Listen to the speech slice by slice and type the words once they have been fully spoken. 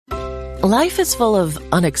Life is full of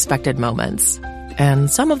unexpected moments, and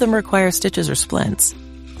some of them require stitches or splints.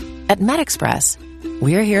 At MedExpress,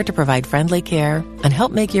 we're here to provide friendly care and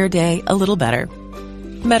help make your day a little better.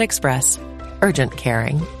 MedExpress. Urgent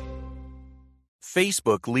caring.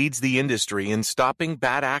 Facebook leads the industry in stopping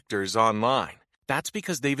bad actors online. That's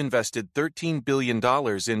because they've invested $13 billion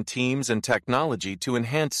in teams and technology to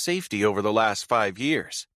enhance safety over the last 5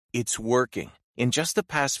 years. It's working. In just the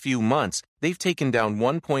past few months, they've taken down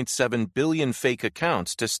 1.7 billion fake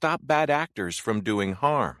accounts to stop bad actors from doing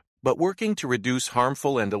harm. But working to reduce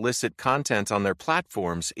harmful and illicit content on their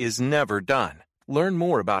platforms is never done. Learn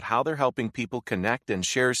more about how they're helping people connect and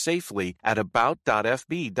share safely at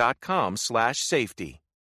about.fb.com/safety.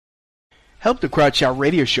 Help the Crowd Shout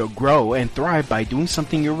Radio Show grow and thrive by doing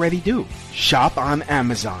something you already do. Shop on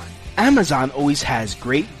Amazon. Amazon always has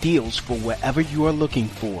great deals for whatever you are looking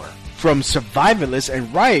for. From survivalists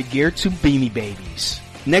and riot gear to beanie babies.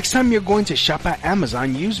 Next time you're going to shop at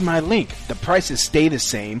Amazon, use my link. The prices stay the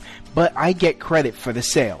same, but I get credit for the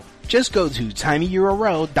sale. Just go to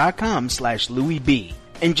tinyurl.com/LouisB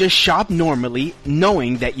and just shop normally,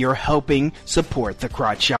 knowing that you're helping support the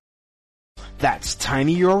Crowd Shout. That's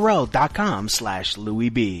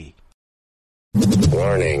tinyurl.com/LouisB.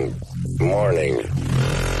 Warning.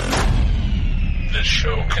 This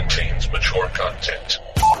show contains mature content.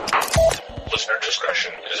 Listener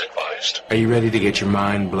discretion is advised. Are you ready to get your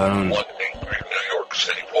mind blown? One angry New York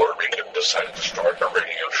City Puerto Rican decided to start a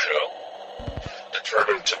radio show,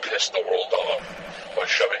 determined to piss the world off by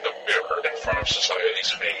shoving a mirror in front of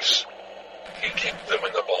society's face. He kicked them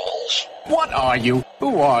in the balls. What are you?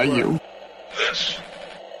 Who are you? This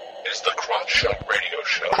is the Crotch Shot Radio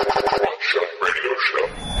Show. Crotch Shot Radio Show.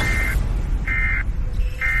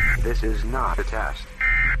 This is not a test.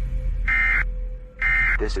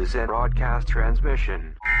 This is a broadcast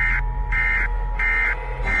transmission.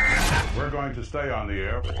 We're going to stay on the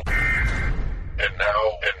air. And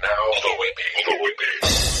now, Louis B.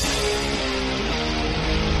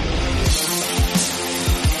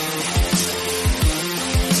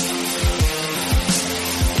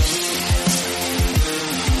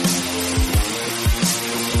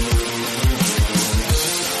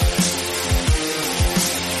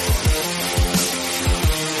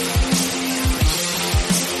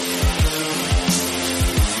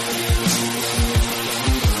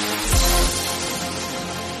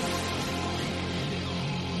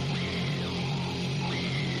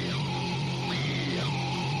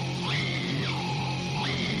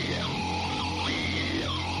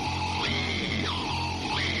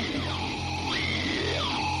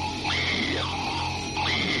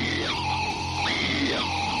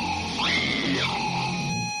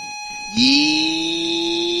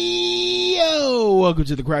 Welcome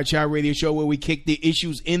to the Crowd Shout Radio Show, where we kick the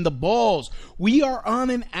issues in the balls. We are on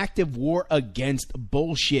an active war against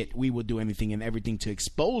bullshit. We will do anything and everything to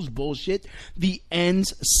expose bullshit. The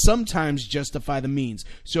ends sometimes justify the means.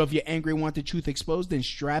 So if you're angry and want the truth exposed, then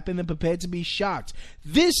strap in and prepare to be shocked.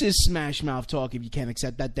 This is Smash Mouth Talk. If you can't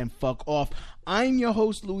accept that, then fuck off. I'm your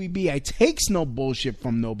host, Louis B. I takes no bullshit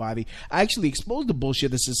from nobody. I actually expose the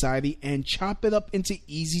bullshit of society and chop it up into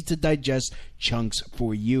easy to digest chunks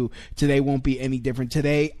for you. Today won't be any different.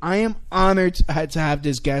 Today, I am honored to have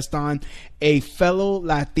this guest on, a fellow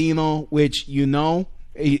Latino, which you know,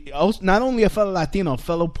 not only a fellow Latino, a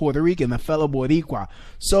fellow Puerto Rican, a fellow Boricua.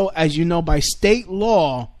 So, as you know, by state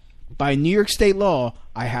law, by New York state law,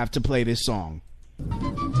 I have to play this song.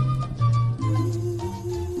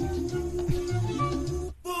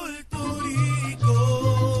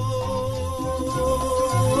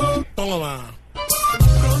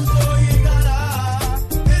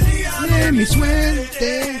 Mi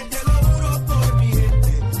suerte.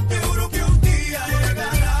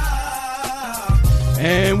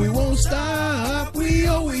 And we won't stop. We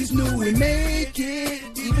always knew we'd make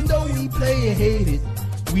it. Even though we play and hate it,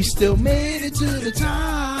 we still made it to the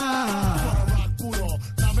top.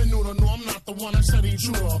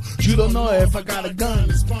 You don't know if I got a gun.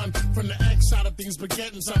 It's fun from the X side of things, but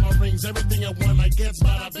getting some rings. Everything I want, I get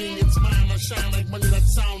bada bing. It's mine, I shine like money that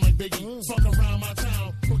sound like Biggie. Fuck around my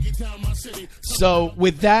town, boogie down my city. So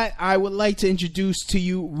with that, I would like to introduce to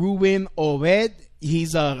you Ruben Obed.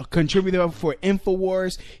 He's a contributor for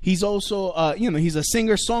InfoWars. He's also, he's a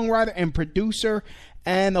singer, songwriter, and producer,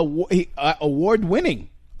 and award-winning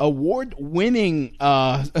singer,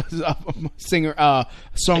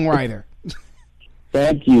 songwriter.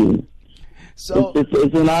 Thank you. So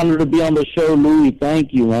it's an honor to be on the show, Louis.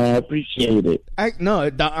 Thank you, man. I appreciate it. No,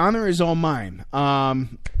 the honor is all mine.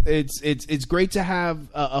 It's great to have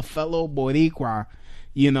a fellow Boricua,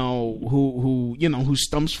 who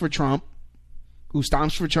stumps for Trump, who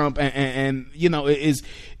stomps for Trump, and you know, is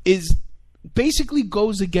basically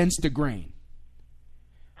goes against the grain.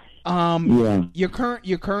 You're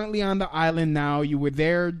currently on the island now. You were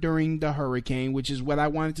there during the hurricane, which is what I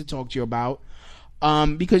wanted to talk to you about.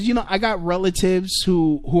 Because, you know, I got relatives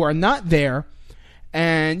who are not there,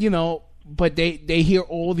 and, you know, but they hear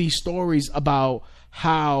all these stories about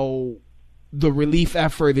how the relief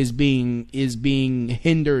effort is being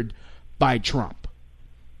hindered by Trump.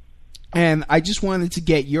 And I just wanted to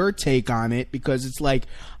get your take on it, because it's like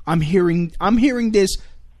I'm hearing this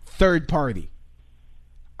third party.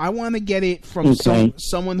 I want to get it from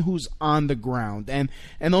someone who's on the ground, and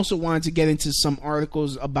also wanted to get into some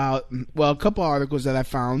articles about, well, a couple articles that I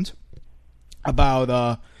found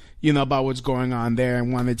about about what's going on there,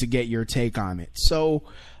 and wanted to get your take on it. So,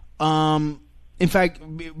 in fact,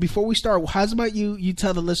 before we start, how's about you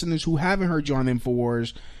tell the listeners who haven't heard you on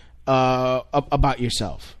InfoWars about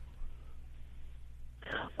yourself?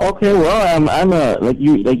 Okay, well, I'm a like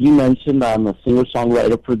you mentioned, I'm a singer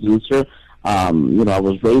songwriter producer. I'm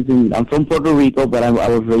from Puerto Rico, but I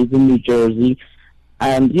was raised in New Jersey,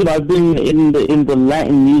 and I've been in the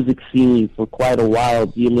Latin music scene for quite a while,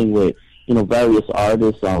 dealing with various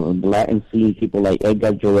artists in the Latin scene, people like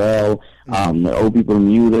Edgar Jarrell, Obi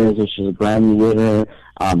Bermudez, which is a Grammy winner,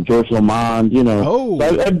 George Lamond, So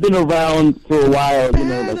I've been around for a while,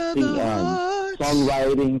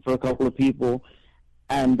 songwriting for a couple of people,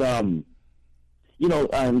 and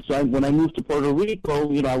so when I moved to Puerto Rico,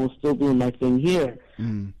 I was still doing my thing here.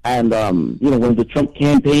 And, when the Trump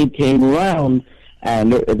campaign came around,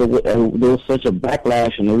 and there was such a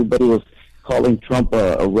backlash, and everybody was calling Trump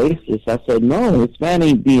a racist, I said, no, this man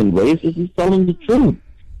ain't being racist. He's telling the truth.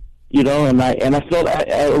 And I felt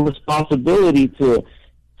a responsibility to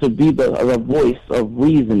be the voice of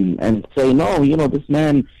reason and say, no, this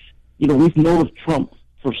man, we've known of Trump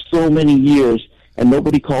for so many years, and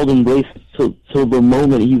nobody called him racist till the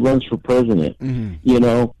moment he runs for president, And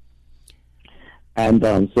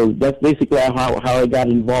so that's basically how I got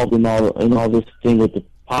involved in all this thing with the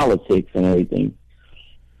politics and everything.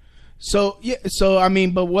 So yeah, I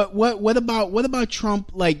mean, but what about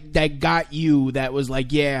Trump, like, that got you, that was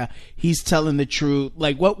like, yeah, he's telling the truth?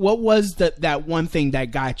 Like, what was that one thing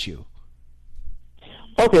that got you?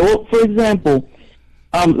 Okay, well, for example,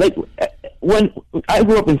 when I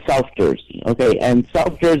grew up in South Jersey, okay, and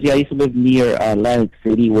South Jersey, I used to live near Atlantic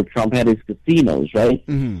City, where Trump had his casinos, right?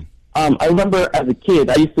 Mm-hmm. I remember as a kid,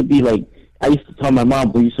 I used to tell my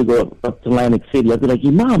mom, we used to go up to Atlantic City, I'd be like, hey,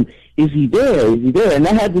 Mom, is he there? Is he there? And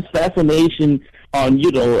I had this fascination on,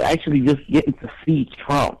 actually just getting to see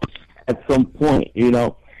Trump at some point,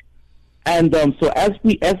 And so as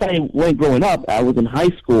I went growing up, I was in high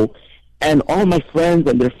school, and all my friends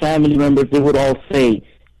and their family members, they would all say,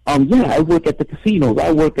 yeah, I work at the casinos,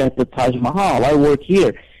 I work at the Taj Mahal, I work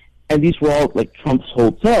here. And these were all like Trump's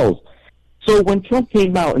hotels. So when Trump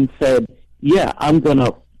came out and said, yeah, I'm going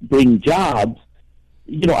to bring jobs,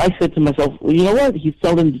 I said to myself, well, you know what? He's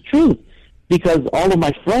telling the truth, because all of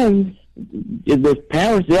my friends, their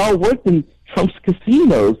parents, they all worked in Trump's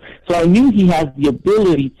casinos. So I knew he has the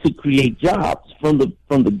ability to create jobs from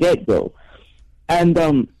the get-go. And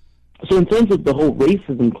so in terms of the whole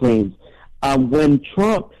racism claims, when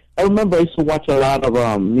Trump, I remember I used to watch a lot of,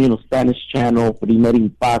 Spanish channel, Primer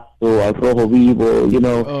Impacto, Al Rojo Vivo,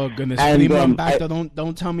 Oh, goodness. And, Primer Impacto,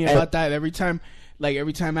 don't tell me about that. Every time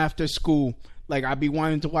after school, like, I'd be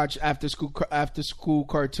wanting to watch after school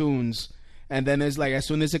cartoons. And then it's like, as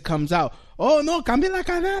soon as it comes out, oh, no, cambia la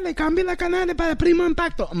canale para Primer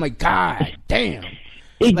Impacto. I'm like, God damn.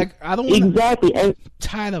 Like, I don't want to. Exactly. And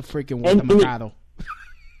tired of freaking Guatemala.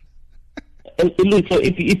 And look, so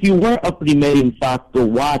if you weren't a Primer Impacto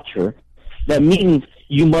watcher, that means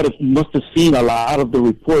you must have seen a lot of the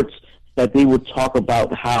reports that they would talk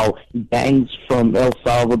about how gangs from El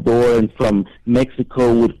Salvador and from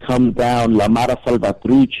Mexico would come down, La Mara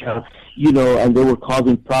Salvatrucha, and they were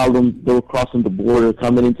causing problems. They were crossing the border,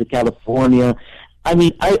 coming into California. I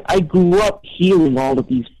mean, I grew up hearing all of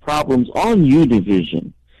these problems on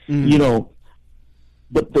Univision,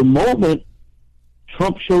 but the moment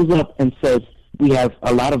Trump shows up and says, we have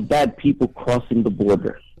a lot of bad people crossing the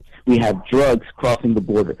border, we have drugs crossing the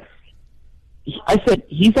border, I said,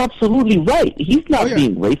 he's absolutely right. He's not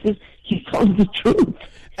being racist. He's telling the truth.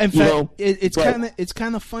 In fact, it's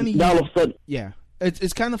kind of funny. Now all of a sudden, yeah,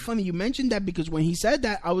 it's kind of funny you mentioned that, because when he said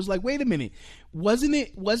that, I was like, wait a minute, wasn't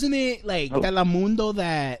it like Telemundo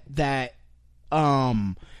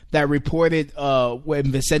that reported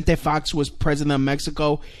when Vicente Fox was president of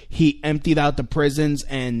Mexico, he emptied out the prisons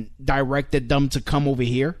and directed them to come over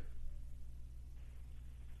here?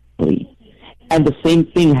 And the same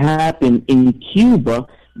thing happened in Cuba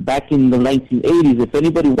back in the 1980s. If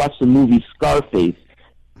anybody watched the movie Scarface,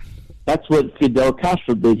 that's what Fidel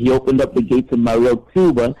Castro did. He opened up the gates of Mariel,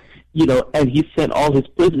 Cuba, and he sent all his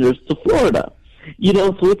prisoners to Florida.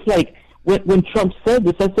 So it's like, when Trump said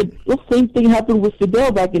this, I said, the same thing happened with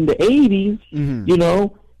Fidel back in the 80s,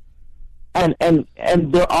 and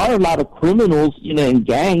there are a lot of criminals, and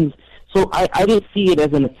gangs. So I didn't see it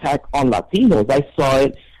as an attack on Latinos. I saw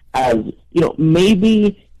it as,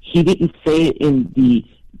 maybe he didn't say it in the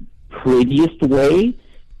prettiest way,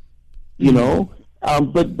 but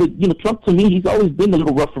Trump, to me, he's always been a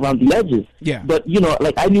little rough around the edges. Yeah. But,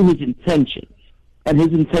 I knew his intention, and his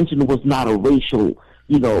intention was not a racial,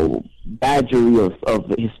 badgery of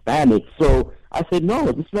Hispanics. So I said,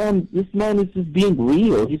 no, this man is just being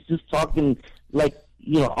real. He's just talking like,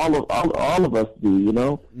 all of us do,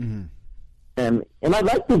 Mm-hmm. And I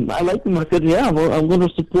liked him. I said, yeah, I'm going to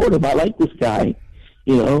support him. I like this guy,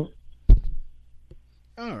 All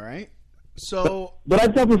right. So, but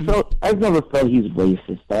I've never felt he's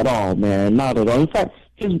racist at all, man. Not at all. In fact,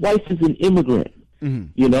 his wife is an immigrant.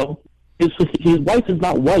 Mm-hmm. His wife is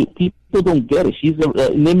not white. People don't get it. She's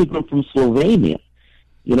an immigrant from Slovenia.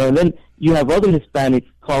 And then you have other Hispanics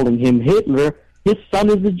calling him Hitler. His son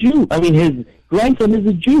is a Jew. I mean, his grandson is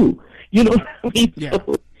a Jew. Yeah. So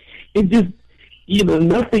it just,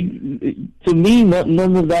 nothing to me.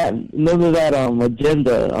 None of that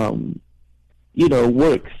agenda,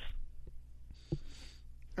 works.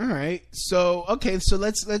 All right. So okay. So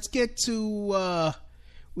let's get to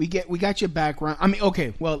we got your background. I mean,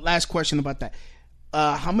 okay. Well, last question about that.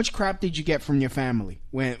 How much crap did you get from your family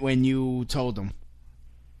when you told them?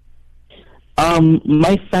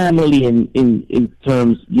 My family, in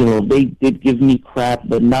terms, they did give me crap,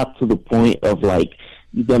 but not to the point of like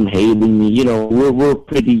them hating me. We're a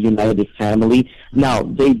pretty united family. Now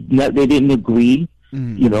they didn't agree.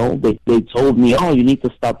 Mm-hmm. They told me, oh, you need to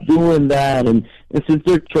stop doing that. And since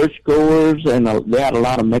they're churchgoers and they had a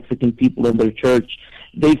lot of Mexican people in their church,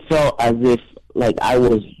 they felt as if like I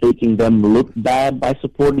was making them look bad by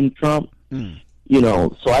supporting Trump. So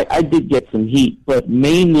I did get some heat, but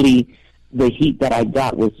mainly the heat that I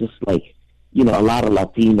got was just like, a lot of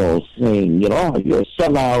Latinos saying, oh, you're a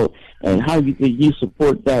sellout, and how you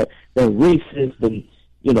support that racist, and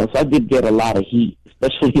so I did get a lot of heat,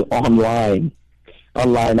 especially online.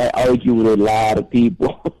 I argue with a lot of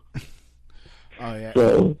people. Oh yeah.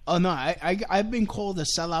 So, no, I've been called a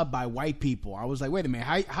sellout by white people. I was like, wait a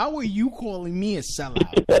minute, how are you calling me a sellout?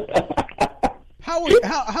 how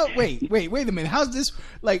wait a minute, how's this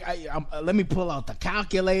like? Let me pull out the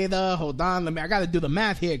calculator. Hold on, I got to do the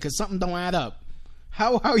math here because something don't add up.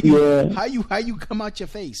 How you come out your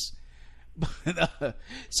face?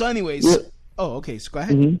 So anyways, yeah. Oh okay, so go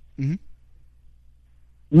ahead. Mm-hmm. Mm-hmm.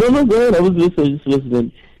 No, go ahead. I was just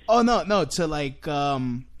listening. Oh no, to like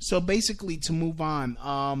so basically to move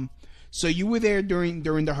on. So you were there during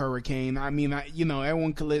the hurricane. I mean,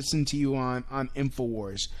 everyone could listen to you on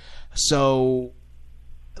InfoWars. So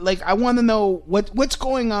like I want to know what's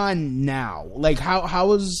going on now. Like how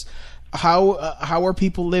are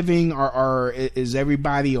people living? Is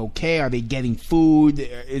everybody okay? Are they getting food?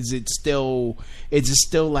 Is it still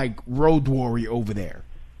like Road Warrior over there?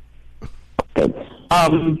 Okay.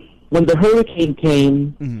 When the hurricane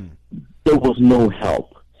came, mm-hmm. there was no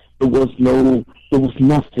help. There was nothing.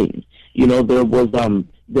 There was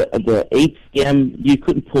the ATM. You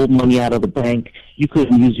couldn't pull money out of the bank. You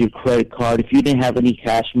couldn't use your credit card if you didn't have any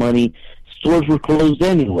cash money. Stores were closed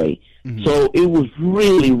anyway. Mm-hmm. So it was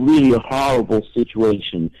really, really a horrible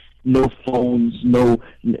situation. No phones, no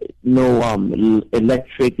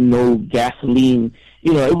electric, no gasoline.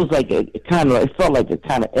 It was like it felt like a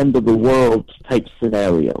kind of end of the world type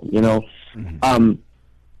scenario. Mm-hmm.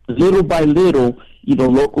 Little by little,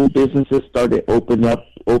 local businesses started opening up,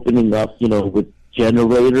 with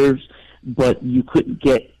generators, but you couldn't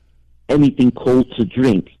get anything cold to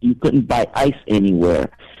drink. You couldn't buy ice anywhere.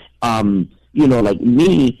 Like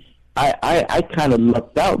me, I kind of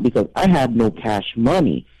lucked out because I had no cash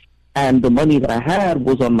money, and the money that I had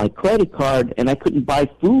was on my credit card, and I couldn't buy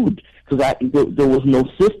food because there was no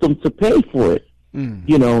system to pay for it.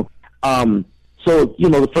 So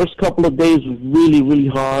the first couple of days was really, really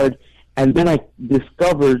hard, and then I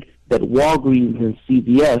discovered that Walgreens and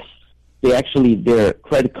CVS, their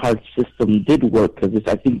credit card system did work because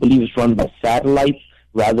I believe it's run by satellites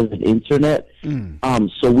rather than internet.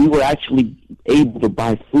 So we were actually able to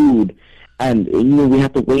buy food, and we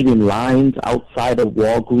had to wait in lines outside of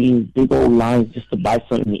Walgreens, big old lines just to buy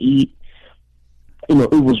something to eat. It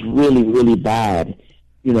was really, really bad.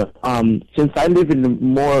 Since I live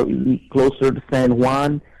in closer to San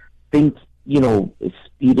Juan, things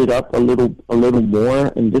speed it up a little more,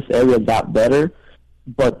 and this area got better.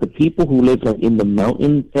 But the people who live like in the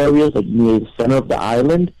mountain areas, like near the center of the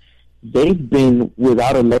island, they've been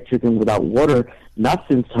without electric and without water not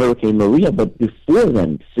since Hurricane Maria, but before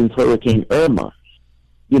then, since Hurricane Irma.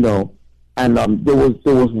 And there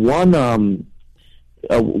was one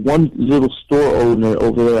little store owner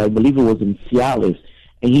over there, I believe it was in Cialis,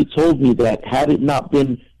 and he told me that had it not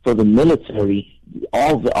been for the military,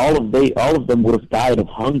 all of them would have died of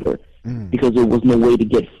hunger. Because there was no way to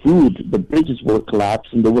get food. The bridges were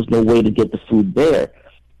collapsed, and there was no way to get the food there.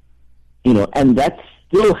 And that's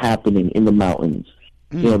still happening in the mountains.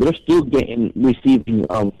 They're still receiving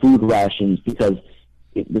food rations because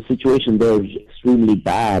the situation there is extremely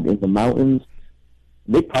bad in the mountains.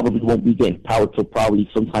 They probably won't be getting power till probably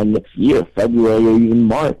sometime next year, February or even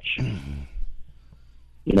March.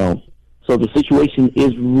 So the situation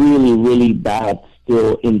is really, really bad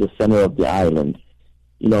still in the center of the island.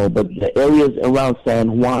 But the areas around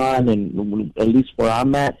San Juan and at least where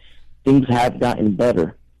I'm at, things have gotten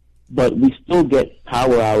better. But we still get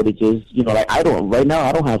power outages. Like I don't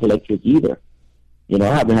have electric either. I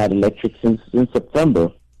haven't had electric since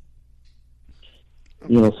September.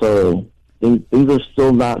 So things are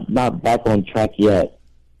still not back on track yet.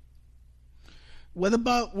 What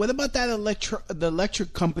about the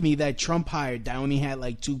electric company that Trump hired that only had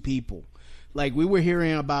like 2 people? Like we were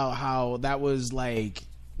hearing about how that was like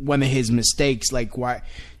one of his mistakes. Like why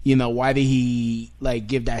did he like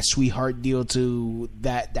give that sweetheart deal to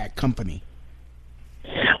that company?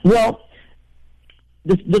 Well,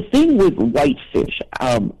 the thing with whitefish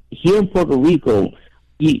here in Puerto Rico,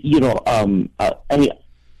 I mean,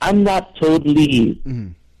 I'm not totally,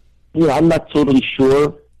 I'm not totally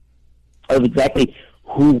sure of exactly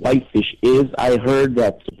who whitefish is. I heard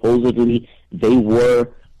that supposedly they were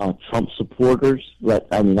Trump supporters, but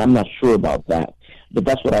I mean, I'm not sure about that. But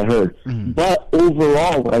that's what I heard. But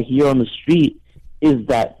overall, what I hear on the street is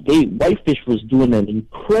that whitefish was doing an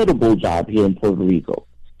incredible job here in Puerto Rico,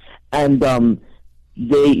 and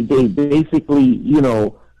they basically,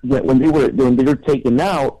 when they were taken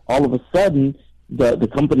out, all of a sudden the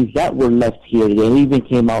companies that were left here, they even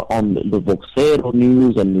came out on the Vocero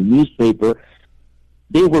news and the newspaper.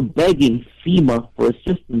 They were begging FEMA for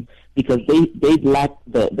assistance because they lacked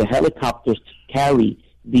the helicopters to carry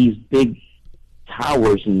these big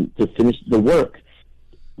towers and to finish the work,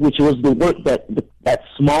 which was the work that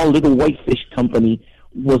small little whitefish company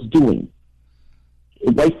was doing.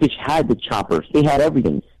 Whitefish had the choppers, they had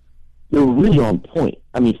everything. They were really on point.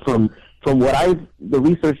 I mean, from the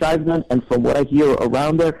research I've done and from what I hear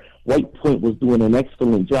around there, White Point was doing an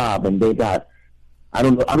excellent job, and they got, I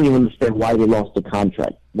don't even understand why they lost the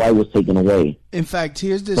contract, why it was taken away. In fact,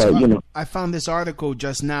 here's this. I found this article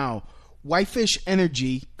just now. Whitefish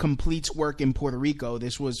Energy completes work in Puerto Rico.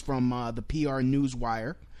 This was from the PR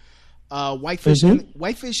Newswire.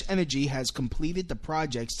 Whitefish Energy has completed the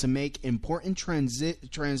projects to make important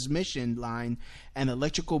transmission line and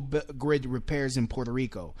electrical grid repairs in Puerto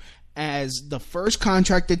Rico. As the first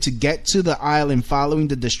contractor to get to the island following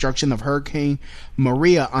the destruction of Hurricane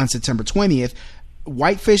Maria on September 20th,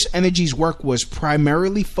 Whitefish Energy's work was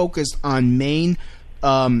primarily focused on main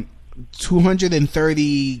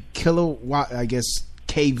 230 kilowatt, I guess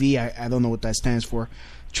kV, I don't know what that stands for,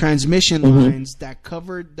 transmission lines that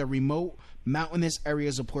covered the remote mountainous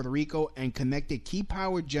areas of Puerto Rico and connected key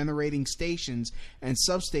power generating stations and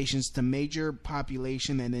substations to major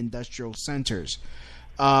population and industrial centers.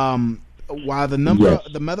 While a number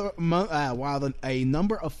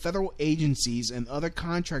of federal agencies and other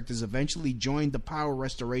contractors eventually joined the power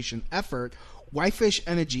restoration effort, Whitefish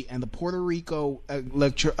Energy and the Puerto Rico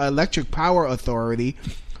Electric Power Authority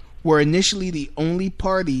were initially the only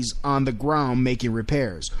parties on the ground making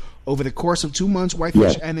repairs. Over the course of 2 months,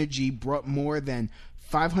 Whitefish Energy brought more than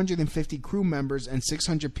 550 crew members and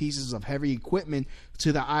 600 pieces of heavy equipment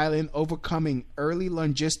to the island, overcoming early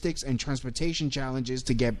logistics and transportation challenges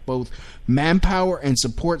to get both manpower and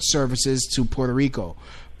support services to Puerto Rico.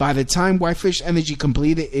 By the time Whitefish Energy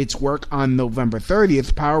completed its work on November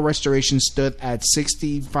 30th, power restoration stood at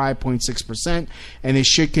 65.6%, and it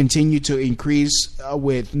should continue to increase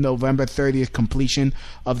with November 30th completion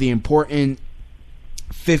of the important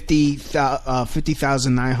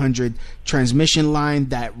 50,900 transmission line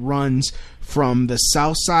that runs from the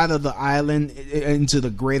south side of the island into the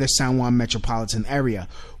greater San Juan metropolitan area.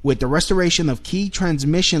 With the restoration of key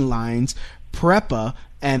transmission lines, PREPA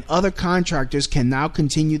and other contractors can now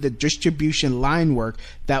continue the distribution line work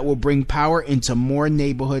that will bring power into more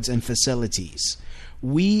neighborhoods and facilities.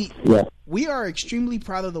 We We are extremely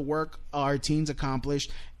proud of the work our teams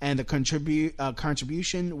accomplished and the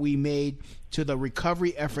contribution we made to the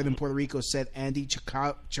recovery effort in Puerto Rico, said Andy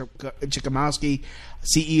Chickamowski,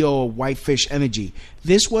 CEO of Whitefish Energy.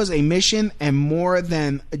 This was a mission and more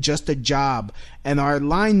than just a job, and our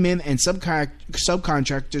linemen and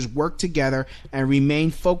subcontractors worked together and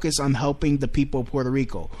remained focused on helping the people of Puerto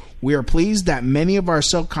Rico. We are pleased that many of our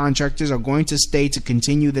subcontractors are going to stay to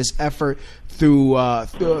continue this effort through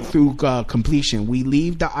completion. We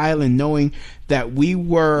leave the island knowing that we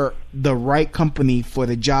were the right company for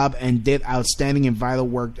the job and did outstanding and vital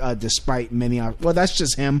work despite many. Well, that's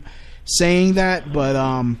just him saying that, but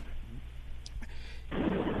I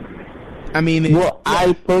mean, well, yeah.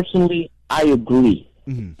 I personally agree,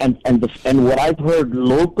 and what I've heard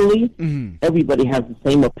locally, everybody has the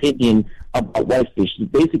same opinion about Whitefish.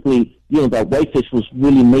 Basically, that Whitefish was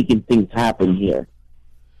really making things happen here.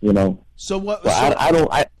 So what? I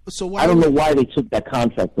don't know why they took that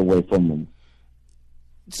contract away from them.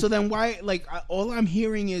 So then why? Like, all I'm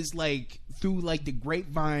hearing is like through like the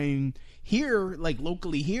grapevine here, like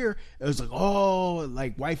locally here, it was like, oh,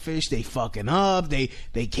 like Whitefish, they fucking up. They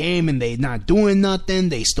came and they not doing nothing.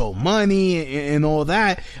 They stole money and all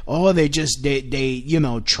that. Oh, they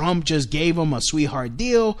Trump just gave them a sweetheart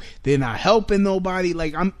deal. They're not helping nobody.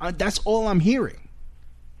 Like that's all I'm hearing.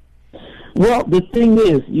 Well, the thing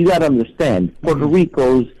is, you got to understand, Puerto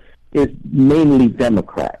Rico is mainly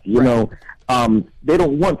Democrat. You know, they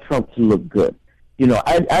don't want Trump to look good.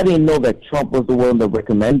 I didn't know that Trump was the one that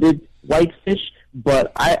recommended Whitefish,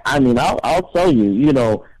 but I mean, I'll tell you,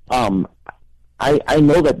 I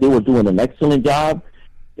know that they were doing an excellent job.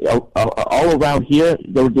 All around here,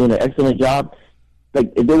 they were doing an excellent job.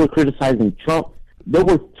 Like, they were criticizing Trump. There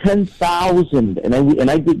were 10,000,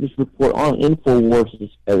 and I did this report on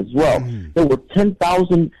InfoWars as well. There were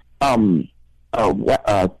 10,000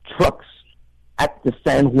 trucks at the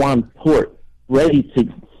San Juan port ready to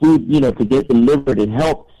to get delivered and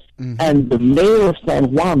help. And the mayor of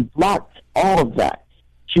San Juan blocked all of that.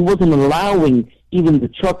 She wasn't allowing even the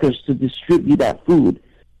truckers to distribute that food.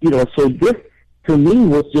 So this, to me,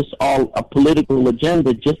 was just all a political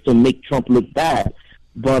agenda just to make Trump look bad.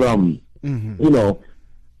 But it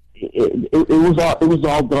was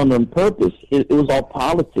all done on purpose. It was all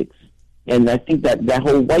politics, and I think that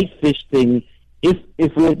whole Whitefish thing. If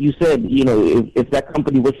like you said, if that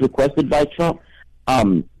company was requested by Trump,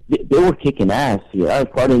 they were kicking ass here.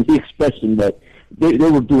 Pardon the expression, but they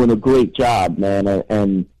were doing a great job, man.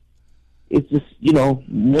 And it's just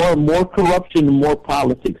more corruption and more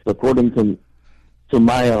politics, according to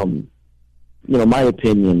my my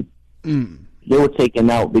opinion. They were taken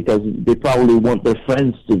out because they probably want their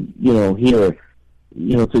friends to, here,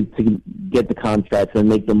 to get the contracts and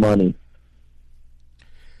make the money.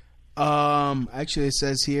 Actually, it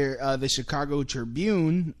says here, the Chicago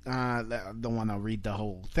Tribune, I don't want to read the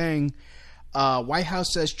whole thing. White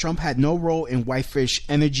House says Trump had no role in Whitefish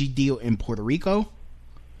energy deal in Puerto Rico.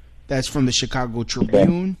 That's from the Chicago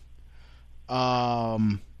Tribune.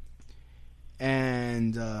 Okay.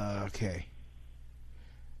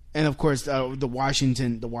 And of course, the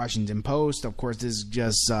Washington Post. Of course, this is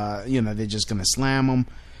just they're just gonna slam them.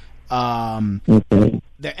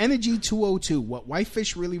 The Energy 202. What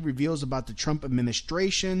Whitefish really reveals about the Trump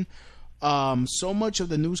administration. So much of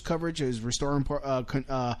the news coverage is restoring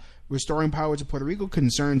power to Puerto Rico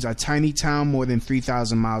concerns a tiny town more than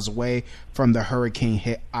 3,000 miles away from the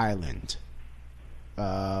hurricane-hit island.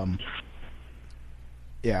 Yeah,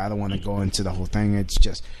 I don't want to go into the whole thing. It's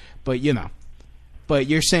just, but But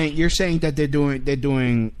you're saying that they're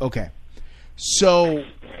doing okay. So,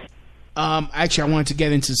 actually, I wanted to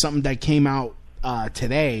get into something that came out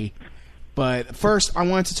today. But first, I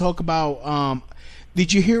wanted to talk about.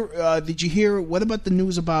 Did you hear? What about the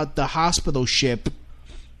news about the hospital ship?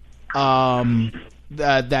 That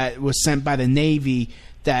was sent by the Navy.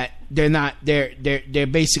 That they're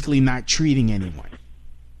basically not treating anyone.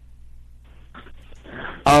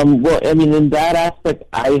 Well, I mean, in that aspect,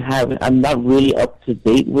 I'm not really up to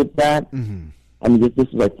date with that. I mean, this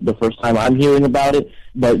is like the first time I'm hearing about it.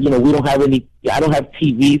 But we don't have I don't have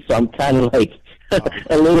TV, so I'm kind of like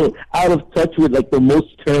a little out of touch with like the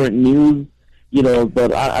most current news.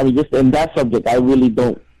 But I mean, just in that subject, I really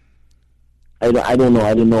don't. I don't know.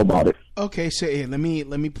 I didn't know about it. Okay, so here, let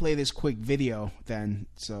me play this quick video then.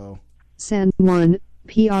 So San Juan.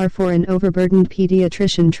 PR for an overburdened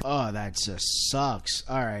pediatrician. Oh, that just sucks.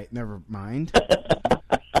 All right, never mind.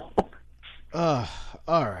 All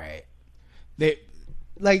right. They,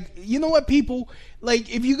 like, you know what, people? Like,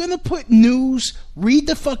 if you're gonna put news, read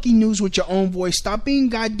the fucking news with your own voice. Stop being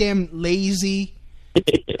goddamn lazy.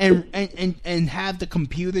 and have the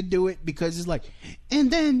computer do it, because it's like,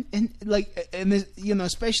 and this,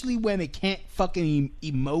 especially when it can't fucking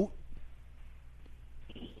emote.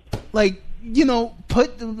 Like,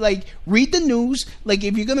 read the news. Like,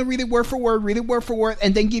 if you're gonna read it word for word, read it word for word,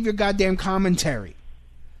 and then give your goddamn commentary.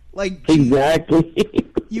 Like, exactly.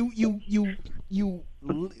 You.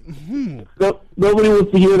 Nobody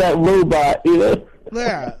wants to hear that robot,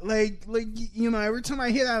 Yeah, like every time I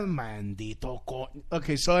hear that, maldito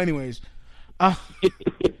okay, so anyways,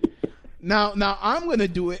 now I'm gonna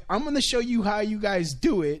do it. I'm gonna show you how you guys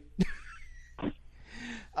do it.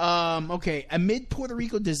 Okay, amid Puerto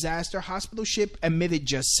Rico disaster, hospital ship admitted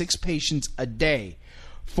just 6 patients a day.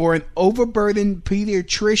 For an overburdened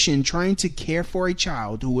pediatrician trying to care for a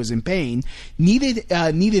child who was in pain, needed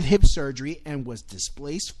hip surgery, and was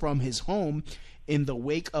displaced from his home in the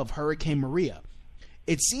wake of Hurricane Maria.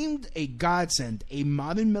 It seemed a godsend, a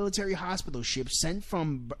modern military hospital ship sent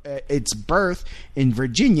from its berth in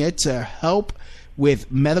Virginia to help with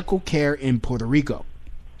medical care in Puerto Rico.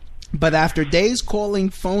 But after days calling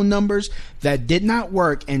phone numbers that did not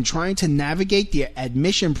work and trying to navigate the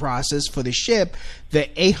admission process for the ship, the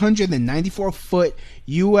 894-foot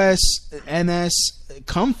USNS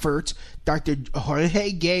Comfort, Dr.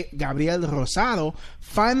 Jorge Gabriel Rosado,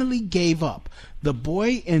 finally gave up. The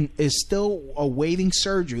boy is still awaiting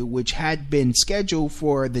surgery, which had been scheduled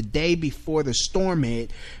for the day before the storm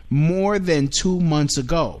hit more than 2 months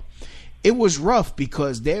ago. It was rough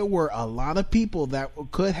because there were a lot of people that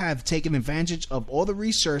could have taken advantage of all the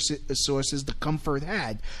resources the Comfort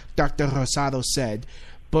had, Dr. Rosado said,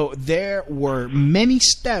 but there were many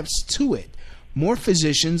steps to it. More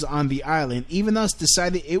physicians on the island, even us,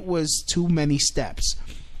 decided it was too many steps.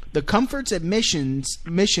 The Comfort's mission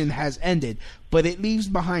has ended, but it leaves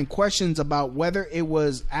behind questions about whether it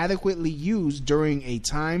was adequately used during a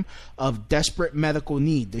time of desperate medical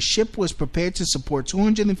need. The ship was prepared to support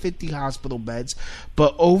 250 hospital beds,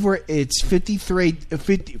 but over its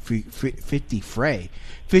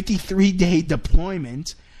 53-day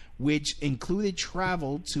deployment, which included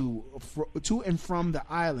travel to and from the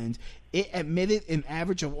island, it admitted an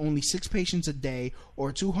average of only 6 patients a day,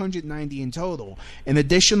 or 290 in total. An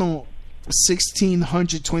additional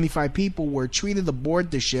 1,625 people were treated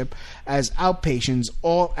aboard the ship as outpatients,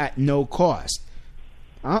 all at no cost.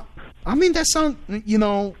 I mean, that sounds,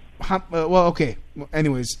 well, okay.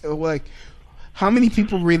 Anyways, like, how many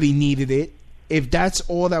people really needed it? If that's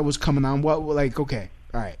all that was coming on, okay,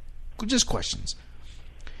 all right. Just questions.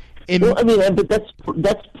 Well, I mean, but that's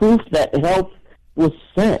proof that help was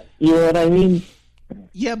sent. You know what I mean?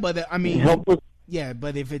 Yeah, but I mean, help was. Yeah,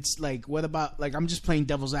 but if it's like, what about, like, I'm just playing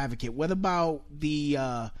devil's advocate. What about the,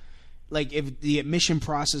 if the admission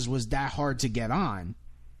process was that hard to get on?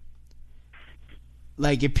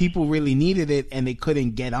 Like, if people really needed it and they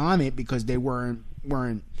couldn't get on it because they weren't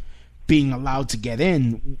being allowed to get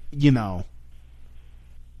in,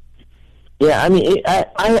 Yeah, I mean,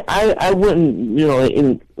 I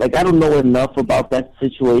wouldn't, I don't know enough about that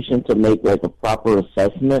situation to make like a proper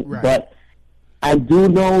assessment, right. But I do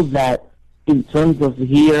know that in terms of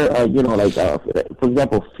here, for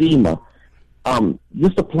example, FEMA,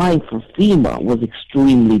 just applying for FEMA was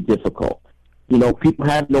extremely difficult. People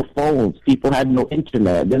had no phones, people had no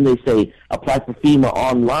internet. Then they say apply for FEMA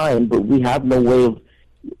online, but we have no way of,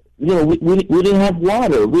 we didn't have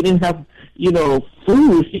water, we didn't have,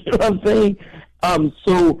 food. You know what I'm saying?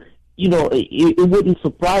 So it wouldn't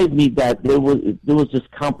surprise me that there was just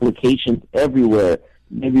complications everywhere.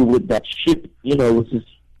 Maybe with that ship, it was just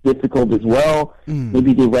difficult as well.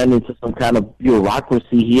 Maybe they ran into some kind of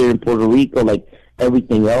bureaucracy here in Puerto Rico, like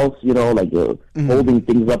everything else. Holding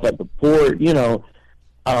things up at the port. This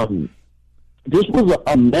was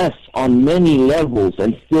a mess on many levels,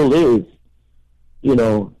 and still is.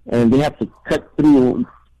 And they have to cut through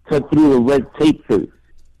the red tape.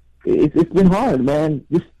 It's been hard, man.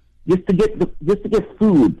 Just to get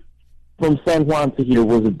food from San Juan to here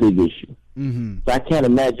was a big issue. Mm-hmm. So I can't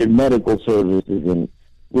imagine medical services and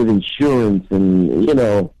with insurance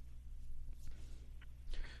and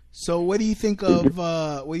So what do you think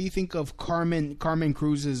of Carmen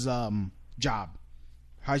Cruz's job?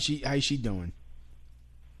 How's she doing?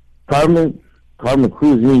 Carmen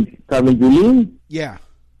Cruz, you mean Carmen Yulín? Yeah.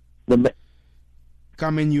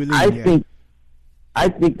 Carmen Yulín. I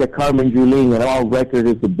think that Carmen Yulín, on all record,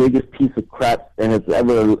 is the biggest piece of crap that has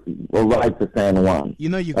ever arrived to San Juan.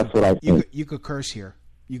 That's what I think. You could curse here.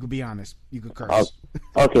 You could be honest. You could curse.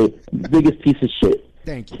 Okay, biggest piece of shit.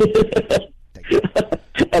 Thank you. Thank you.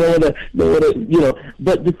 I don't want to,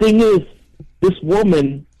 But the thing is, this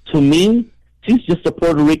woman, to me, she's just a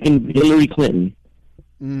Puerto Rican Hillary Clinton.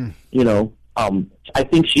 I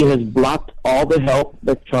think she has blocked all the help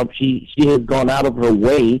that Trump. She has gone out of her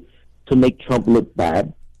way to make Trump look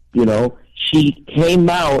bad. You know, she came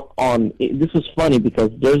out on. This is funny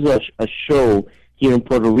because there's a show here in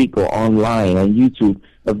Puerto Rico online on YouTube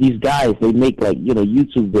of these guys. They make like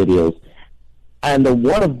YouTube videos, and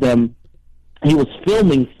one of them, he was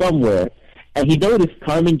filming somewhere, and he noticed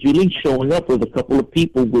Carmen Yulín showing up with a couple of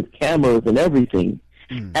people with cameras and everything.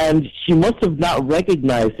 And she must have not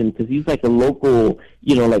recognized him because he's like a local,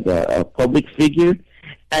 like a public figure.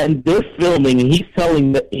 And they're filming, and he's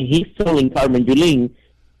telling Carmen Yulín,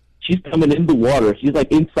 she's coming in the water. She's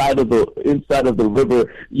like inside of the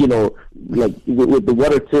river, like with the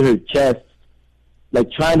water to her chest,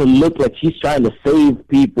 like trying to look like she's trying to save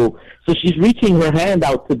people. So she's reaching her hand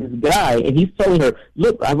out to this guy, and he's telling her,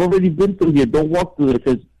 "Look, I've already been through here. Don't walk through it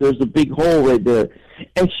because there's a big hole right there."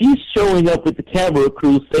 And she's showing up with the camera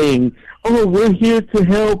crew saying, "Oh, we're here to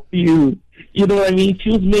help you." You know what I mean? She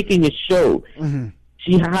was making a show. Mm-hmm.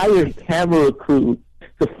 She hired camera crew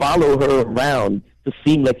to follow her around to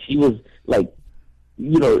seem like she was like,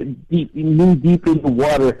 deep in the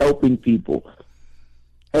water helping people.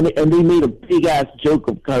 And they made a big ass joke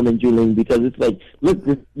of Carmen Yulín because it's like, look,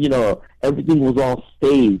 this, everything was all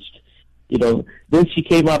staged. Then she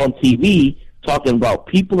came out on TV talking about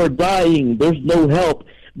people are dying, there's no help.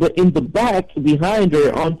 But in the back, behind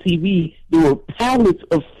her on TV, there were pallets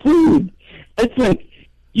of food. It's like,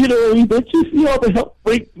 don't you see all the help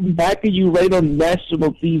breaking back of you right on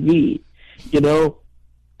national TV,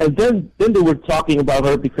 And then they were talking about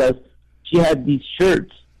her because she had these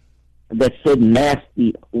shirts that said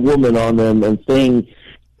nasty woman on them and saying,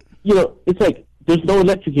 it's like, there's no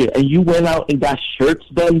electric here. And you went out and got shirts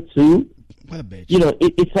done too? What a bitch.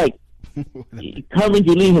 It's like, Carmen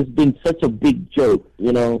Yulín has been such a big joke,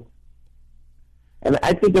 And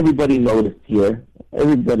I think everybody noticed here.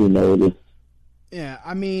 Everybody noticed. Yeah,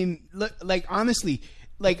 I mean, look, like, honestly,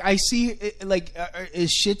 like, I see,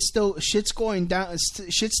 is shit's going down,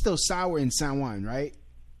 shit's still sour in San Juan, right?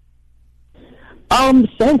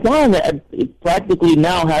 San Juan, it practically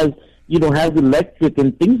now has electric,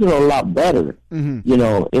 and things are a lot better,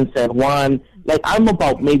 in San Juan. Like, I'm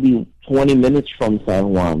about maybe 20 minutes from San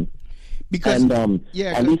Juan. Because, and,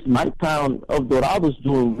 at least my town of Dorado's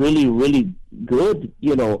doing really, really good,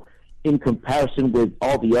 in comparison with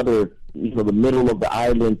all the other, the middle of the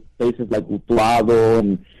island, places like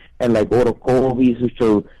Utuado and like Orocovis, which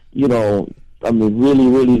are, really,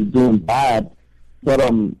 really doing bad. But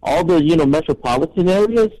all the, metropolitan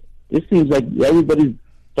areas, it seems like everybody's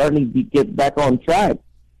starting to get back on track.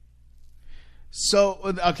 So,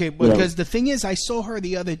 okay, because the thing is, I saw her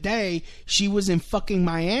the other day. She was in fucking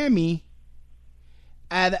Miami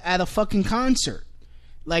at a fucking concert,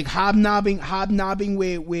 like hobnobbing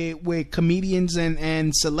with comedians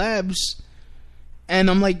and celebs, and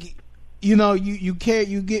I'm like, you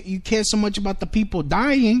care so much about the people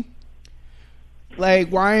dying. Like,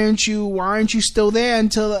 why aren't you still there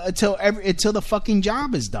until the fucking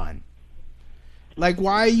job is done? Like,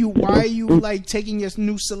 why are you like taking your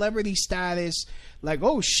new celebrity status? Like,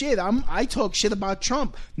 oh shit, I talk shit about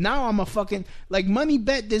Trump. Now I'm a fucking, like, money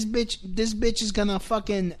bet this bitch is gonna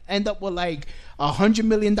fucking end up with like $100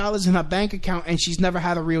 million in her bank account, and she's never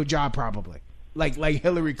had a real job probably. Like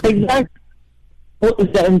Hillary Clinton. Exactly. Well,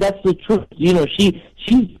 and that's the truth. She's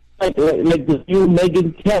like the new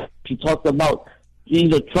Megan Kemp. She talked about,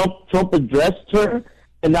 Trump addressed her,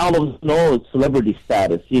 and now all of a sudden, it's celebrity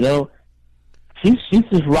status. She's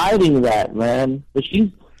just riding that, man. But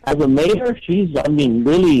she's, as a mayor, she's no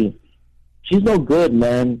good,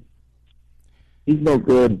 man. She's no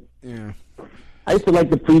good. Yeah. I used to like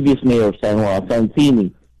the previous mayor of San Juan,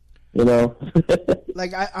 Santini.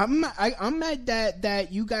 Like, I'm mad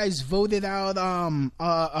that you guys voted out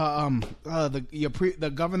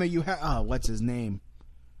the governor you had. What's his name?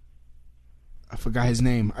 I forgot his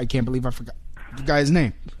name. I can't believe I forgot his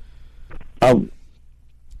name.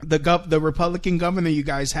 The Republican governor you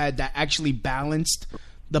guys had that actually balanced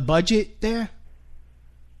the budget there?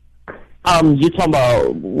 You're talking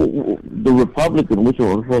about the Republican, which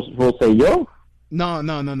one? Rosselló?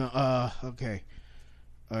 No. Okay.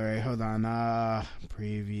 All right, hold on.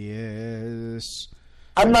 Previous.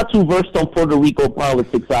 I'm not too versed on Puerto Rico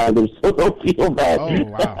politics either, so don't feel bad. Oh,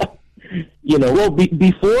 wow.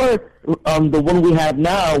 Before the one we have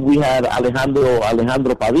now, we had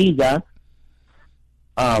Alejandro Padilla.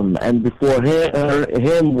 And before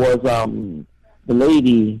him was the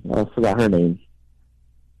lady, I forgot her name.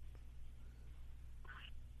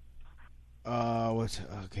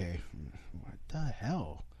 Okay? What the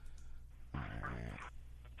hell?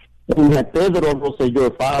 We had Pedro Rosselló, your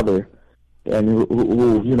father, and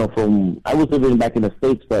who from I was living back in the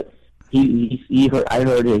States, but I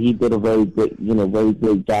heard that he did a very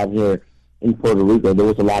great job here in Puerto Rico. There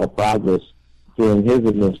was a lot of progress during his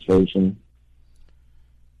administration.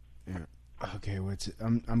 Yeah. Okay,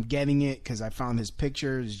 I'm getting it because I found his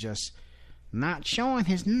picture is just not showing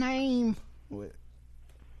his name. What?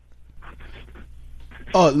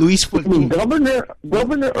 Oh, Luis Fortuno.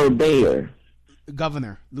 Governor or mayor?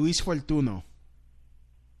 Governor Luis Fortuno.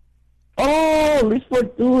 Oh, Luis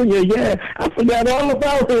Fortuno, yeah. I forgot all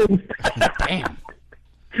about him. Damn.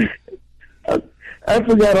 I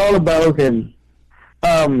forgot all about him.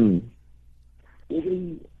 I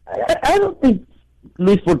don't think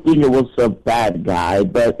Luis Fortuno was a bad guy,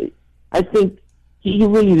 but I think he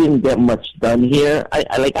really didn't get much done here.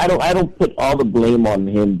 I don't put all the blame on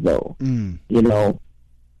him though. You know,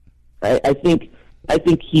 I think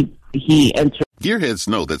he entered. Gearheads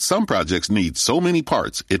know that some projects need so many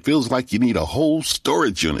parts, it feels like you need a whole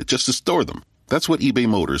storage unit just to store them. That's what eBay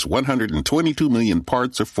Motors' 122 million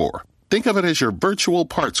parts are for. Think of it as your virtual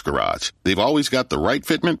parts garage. They've always got the right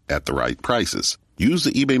fitment at the right prices. Use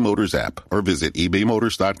the eBay Motors app or visit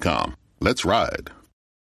ebaymotors.com. Let's ride.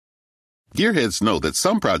 Gearheads know that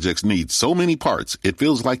some projects need so many parts, it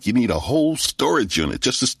feels like you need a whole storage unit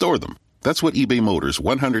just to store them. That's what eBay Motors'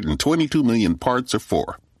 122 million parts are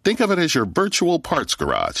for. Think of it as your virtual parts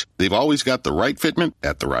garage. They've always got the right fitment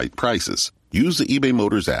at the right prices. Use the eBay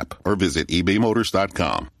Motors app or visit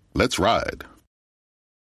ebaymotors.com. Let's ride.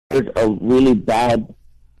 A really bad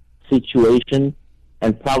situation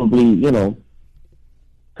and probably,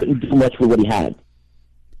 couldn't do much with what he had.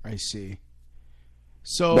 I see.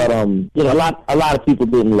 So, but a lot of people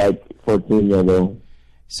didn't like Fortuno though.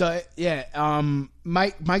 So yeah,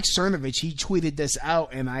 Mike Cernovich, he tweeted this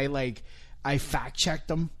out, and I fact checked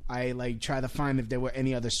him. I tried to find if there were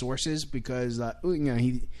any other sources because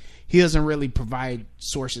he doesn't really provide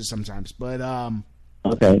sources sometimes. But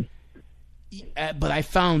okay. But I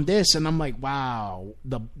found this, and I'm like, wow,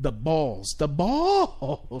 the balls.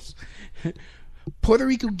 Puerto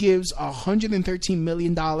Rico gives $113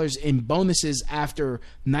 million in bonuses after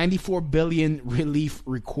 $94 billion relief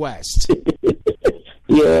request.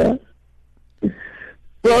 Yeah.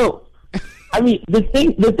 Well, I mean, the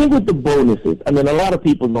thing with the bonuses, I mean, a lot of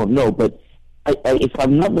people don't know, but if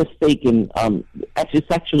I'm not mistaken,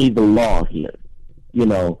 it's actually the law here,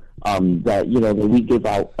 that we give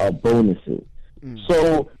out bonuses.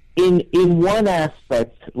 So in one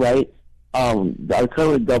aspect, right, our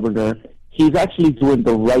current governor, he's actually doing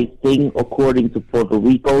the right thing according to Puerto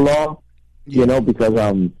Rico law,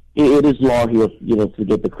 because it is law here, to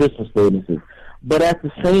get the Christmas bonuses. But at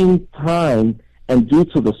the same time, and due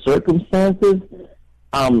to the circumstances,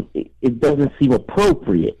 it doesn't seem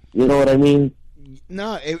appropriate. You know what I mean?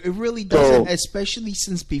 No, it really doesn't. Especially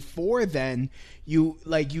since before then,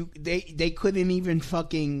 they couldn't even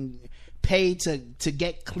fucking pay to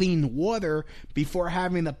get clean water before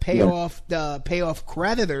having to pay off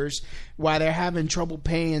creditors while they're having trouble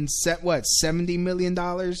paying $70 million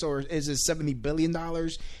or is it $70 billion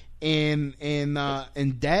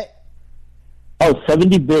in debt? Oh,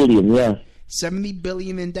 70 billion, yeah. 70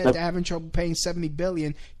 billion in debt. They're having trouble paying 70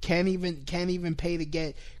 billion. Can't even pay to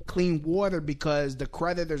get clean water because the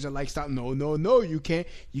creditors are like, stop, no, you can't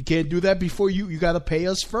do that before you got to pay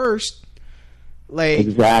us first. Like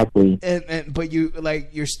exactly, but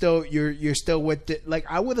you're still with it. Like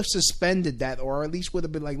I would have suspended that, or at least would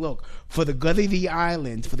have been like, look, for the good of the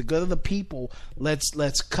island, for the good of the people, let's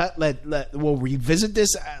cut. We'll revisit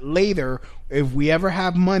this later if we ever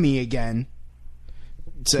have money again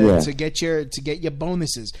to get your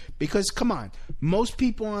bonuses. Because come on, most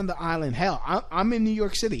people on the island, hell, I'm in New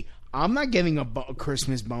York City. I'm not getting a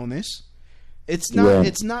Christmas bonus. It's not. Yeah.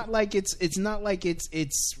 It's not like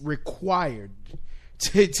it's required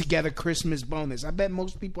to get a Christmas bonus. I bet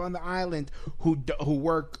most people on the island who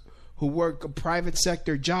work private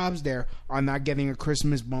sector jobs there are not getting a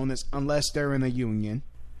Christmas bonus unless they're in a union.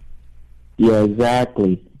 Yeah,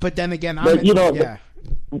 exactly. But then again,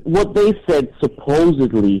 what they said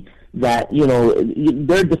supposedly that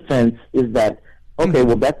their defense is that okay,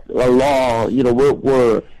 well that's a law.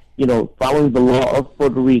 We're following the law of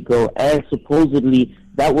Puerto Rico, and supposedly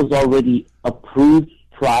that was already approved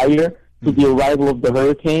prior to the arrival of the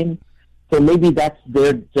hurricane. So maybe that's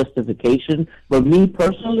their justification. But me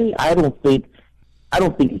personally, I don't think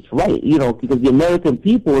it's right. Because the American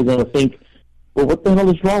people are going to think, well, what the hell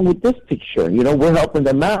is wrong with this picture? We're helping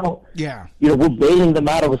them out. Yeah. We're bailing them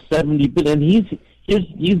out of a $70 billion. He's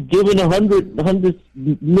given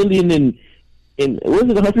 $100 million in was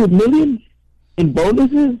it $100 million in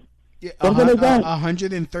bonuses? Yeah, something like that.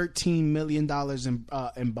 $113 million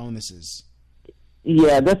in bonuses.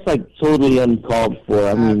 Yeah, that's like totally uncalled for.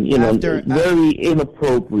 I mean, very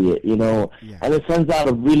inappropriate, and it sends out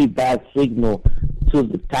a really bad signal to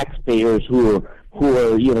the taxpayers who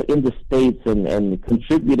are in the States and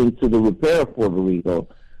contributing to the repair of Puerto Rico.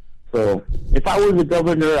 So if I was the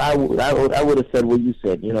governor, I would have said what you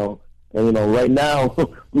said, And right now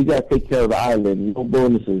we got to take care of the island. No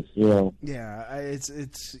bonuses, Yeah,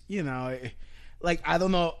 it's like I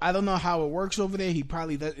don't know how it works over there.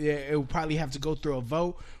 It will probably have to go through a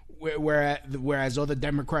vote. Whereas other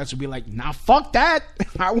Democrats would be like, "Nah, fuck that.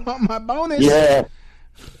 I want my bonus." Yeah.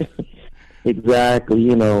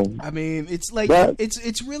 Exactly. I mean, it's like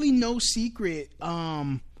it's really no secret.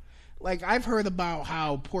 Like I've heard about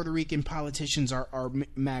how Puerto Rican politicians are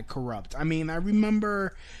mad corrupt. I mean, I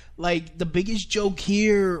remember like the biggest joke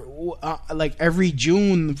here, like every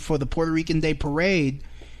June for the Puerto Rican Day Parade,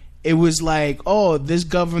 it was like, oh, this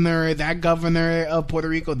governor, that governor of Puerto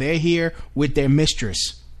Rico, they're here with their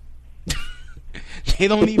mistress. They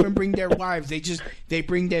don't even bring their wives. They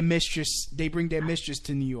bring their mistress. They bring their mistress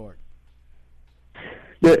to New York.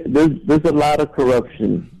 There's a lot of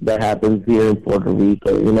corruption that happens here in Puerto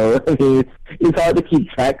Rico. I mean, it's hard to keep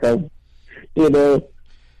track of.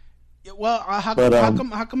 Well, how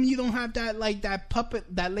come you don't have that puppet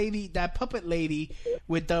lady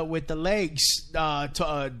with the legs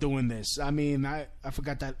doing this? I mean, I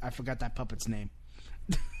forgot that puppet's name.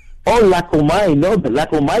 Oh, La Comay. No, but La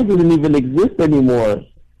Comay doesn't even exist anymore.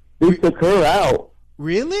 They took her out.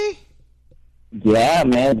 Really? Yeah,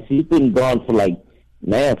 man. She's been gone for like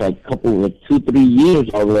 2-3 years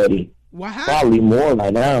already. What happened? Probably more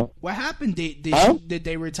by now. What happened? Did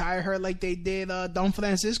they retire her like they did Don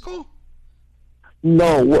Francisco?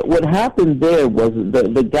 No, what happened there was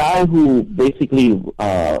the guy who basically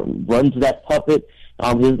runs that puppet,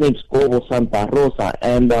 his name's Cobo Santa Rosa,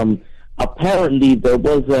 and apparently there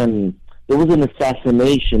was an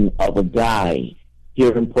assassination of a guy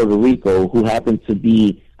here in Puerto Rico who happened to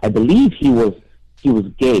be, I believe he was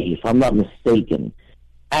gay, if I'm not mistaken.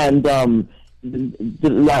 And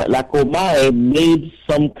La Comay made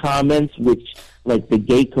some comments which, like, the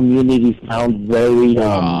gay community found very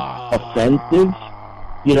offensive,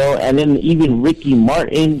 and then even Ricky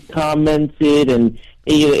Martin commented, and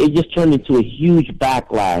it just turned into a huge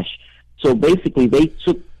backlash. So basically, they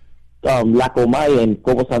took La Comay and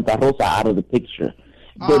Cobo Santa Rosa out of the picture.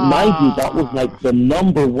 But mind you, that was like the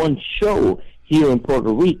 #1 show here in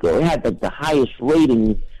Puerto Rico. It had like the highest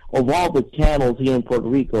ratings of all the channels here in Puerto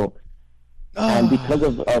Rico, and because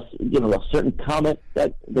of a certain comment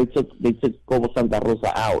that they took Cobo Santa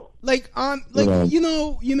Rosa out.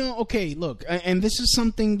 Okay, look, and this is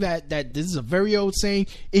something that this is a very old saying: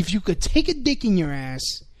 if you could take a dick in your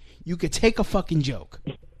ass, you could take a fucking joke.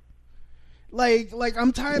 Like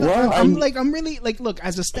I'm tired. I'm really look,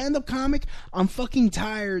 as a stand-up comic, I'm fucking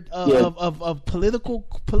tired of political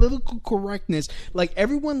correctness. Like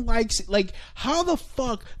everyone likes, like, how the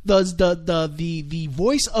fuck does the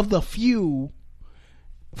voice of the few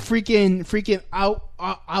freaking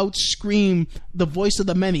out scream the voice of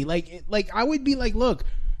the many? Like I would be like, look,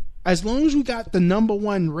 as long as we got the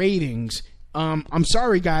 #1 ratings, I'm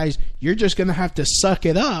sorry guys, you're just gonna have to suck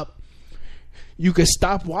it up. You could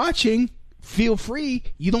stop watching. Feel free.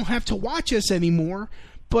 You don't have to watch us anymore.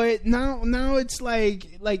 But now it's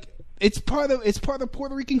like it's part of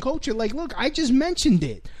Puerto Rican culture. Like, look, I just mentioned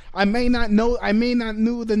it. I may not know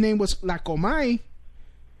the name was La Comay.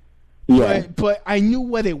 Yeah. But I knew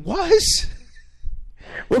what it was.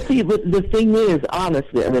 Well, see, but the thing is,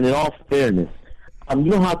 honestly, I mean, in all fairness, you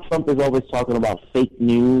know how Trump is always talking about fake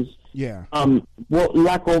news. Yeah. Well,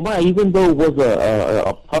 La Comay, even though it was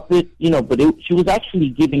a puppet, but she was actually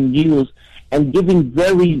giving news and giving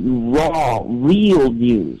very raw, real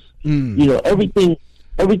news. Everything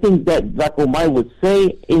that La Comay would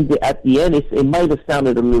say at the end, it might have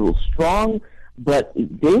sounded a little strong, but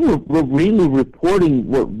they were really reporting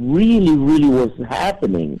what really was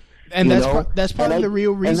happening. And that's part of the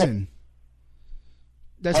real reason.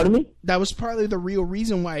 Pardon me? That was partly the real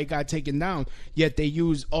reason why it got taken down. Yet they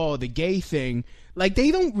use the gay thing. Like,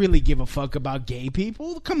 they don't really give a fuck about gay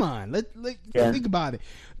people. Come on, think about it.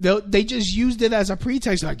 They just used it as a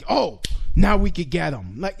pretext. Like, now we could get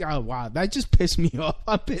them. Like, oh wow, that just pissed me off.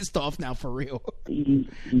 I'm pissed off now for real.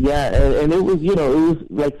 Yeah, and it was, it was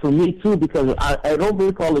like for me too, because I don't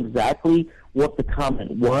recall exactly what the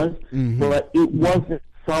comment was, but it wasn't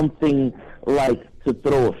something like to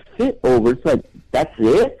throw a fit over. It's like, that's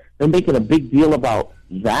it? They're making a big deal about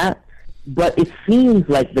that? But it seems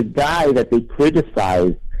like the guy that they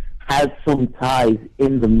criticized has some ties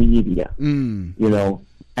in the media,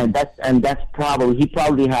 and that's probably, he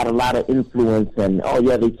probably had a lot of influence, and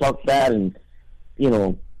they talk bad, and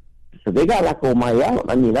so they got La Comay out.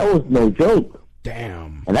 I mean, that was no joke.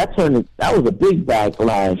 Damn. And that was a big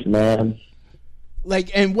backlash, man.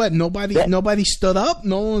 Like, and what? Nobody stood up.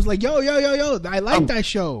 No one was like, yo, I like that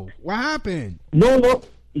show. What happened? No.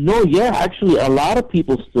 Yeah, actually, a lot of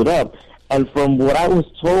people stood up. And from what I was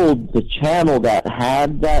told, the channel that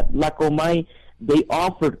had that La Comay, they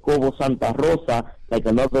offered Cobo Santa Rosa like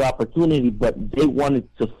another opportunity, but they wanted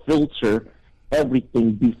to filter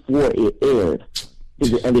everything before it aired.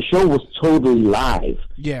 And the show was totally live.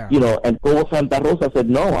 Yeah. And Cobo Santa Rosa said,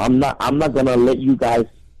 no, I'm not gonna let you guys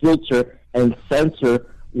filter and censor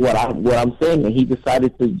what I'm saying, and he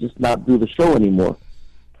decided to just not do the show anymore.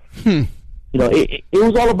 It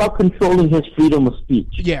was all about controlling his freedom of speech.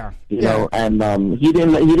 Yeah, and he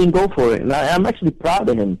didn't go for it, and I'm actually proud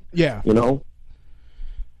of him. Yeah,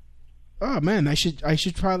 Oh man, I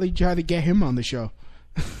should probably try to get him on the show.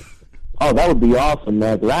 Oh, that would be awesome,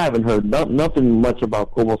 man. 'Cause I haven't heard nothing much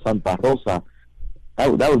about Cobo Santa Rosa. That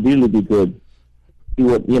would really be good. See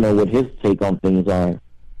what his take on things are.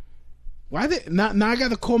 Why now I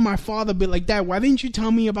gotta call my father, be like, Dad, why didn't you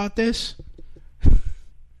tell me about this?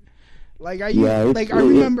 I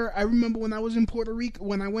remember when I was in Puerto Rico,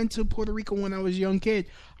 when I went to Puerto Rico when I was a young kid,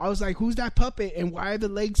 I was like, who's that puppet and why are the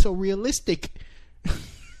legs so realistic?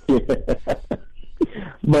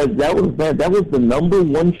 But that was the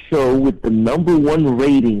 #1 show with the #1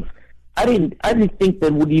 ratings. I didn't think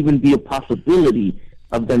there would even be a possibility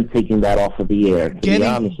of them taking that off of the air.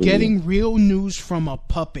 Getting real news from a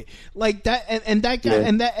puppet like that, and that guy,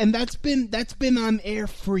 and that's been on air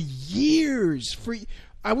for years.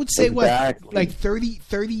 I would say exactly. What, like 30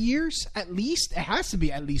 years at least. It has to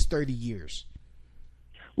be at least 30 years.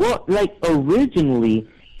 Well, like originally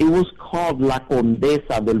it was called La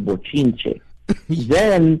Condesa del Bochinche.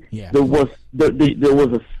 Then there was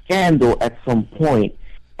a scandal at some point,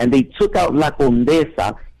 and they took out La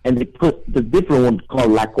Condesa and they put the different one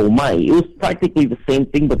called La Comay. It was practically the same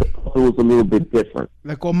thing, but the puppet was a little bit different.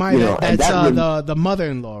 La Comay, that's the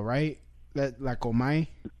mother-in-law, right? La Comay.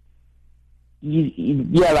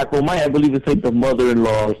 Yeah, La Comay, I believe it's like the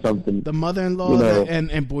mother-in-law or something. The mother-in-law, and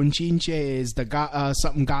Bonchinche is the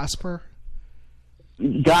something Gosper.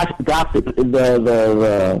 Gossip,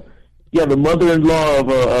 the mother-in-law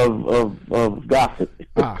of Gossip.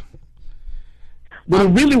 But it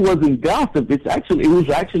really wasn't gossip. It was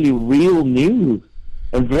actually real news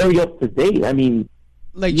and very up to date. I mean,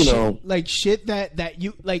 shit that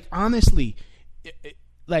you like. Honestly, it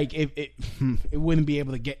wouldn't be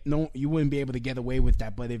able to you wouldn't be able to get away with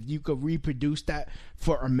that. But if you could reproduce that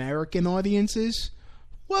for American audiences.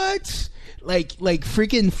 What? Like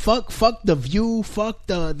freaking fuck The View, fuck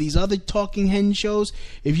these other talking hen shows.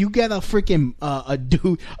 If you get a freaking a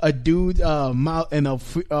dude mouth and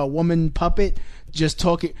a woman puppet just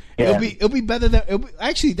talking, it'll be better than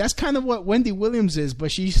actually. That's kind of what Wendy Williams is,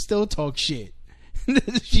 but she still talks shit.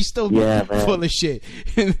 She's still full of shit.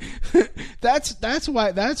 that's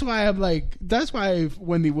why I'm like, that's why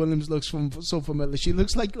Wendy Williams looks so familiar. She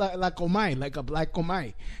looks like Comay, like a black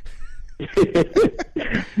Comay.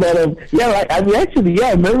 But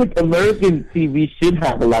American TV should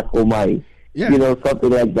have a La Comay.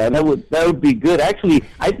 Something like that. That would be good. Actually,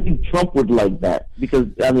 I think Trump would like that because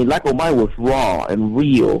La Comay was raw and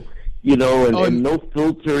real, and no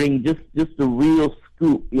filtering, just the real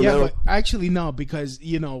scoop. You know? But actually no, because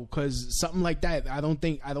something like that, I don't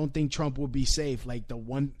think Trump would be safe. Like the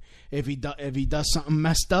one if he does something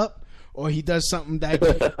messed up. Or he does something that,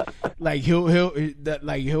 like he'll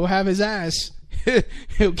have his ass.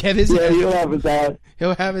 He'll get his ass. He'll have his ass.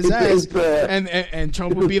 He'll have his ass. And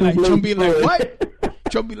Trump will be like, what?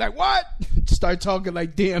 Trump be like, what? Start talking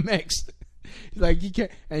like DMX. Like you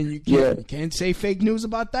can't say fake news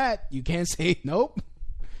about that. You can't say nope.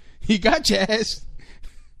 He got your ass.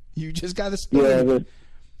 You just got to stop.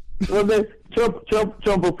 Well, then Trump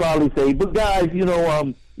will probably say, but guys, you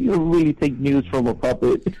don't really take news from a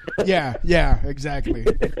puppet. yeah, exactly.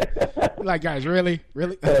 Like, guys, really?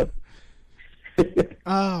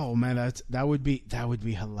 Oh man, that would be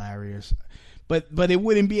hilarious. But it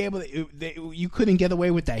wouldn't be able to. You couldn't get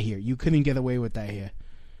away with that here.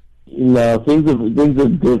 No, things are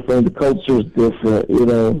different. The culture is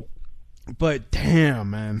different, But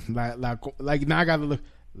damn, man, like now I gotta look.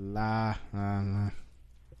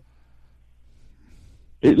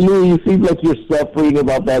 Lou, you seem like you're suffering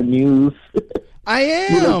about that news. I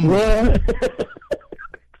am.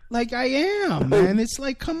 Like I am, man. It's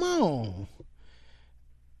like, come on.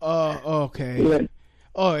 Okay. Yeah.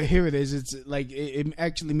 Oh, here it is. It's like it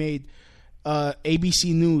actually made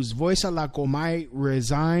ABC News, voice of La Comay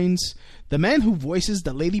resigns. The man who voices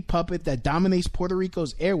the lady puppet that dominates Puerto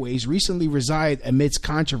Rico's airways recently resigned amidst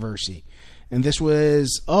controversy. And this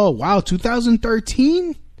was,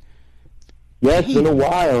 2013? Yeah, it's been a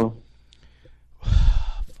while.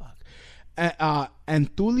 Fuck.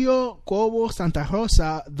 Antulio Cobo Santa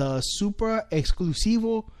Rosa, the super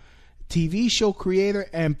exclusivo TV show creator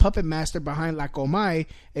and puppet master behind La Comay,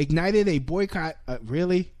 ignited a boycott.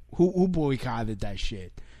 Really? Who boycotted that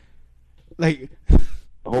shit? Like, a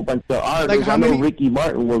whole bunch of artists. Like how I know many? Ricky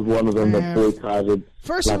Martin was one of them that boycotted.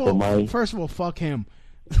 First of all, fuck him.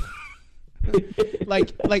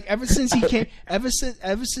 like ever since he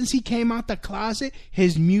came out the closet,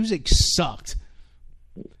 his music sucked.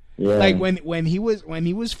 Yeah. Like when he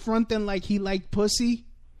was fronting like he liked pussy,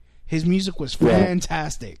 his music was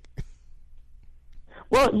fantastic.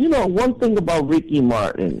 Well, one thing about Ricky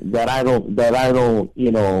Martin that I don't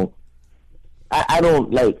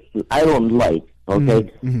like.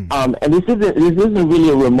 Okay, and this isn't really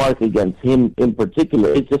a remark against him in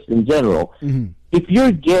particular. It's just in general. If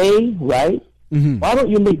you're gay, right? Why don't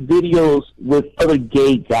you make videos with other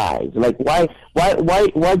gay guys? Like, why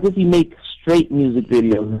does he make straight music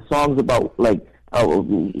videos and songs about like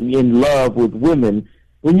in love with women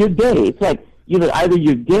when you're gay? It's like, either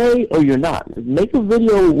you're gay or you're not. Make a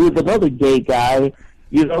video with another gay guy.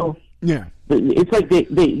 Yeah. It's like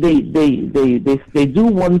they do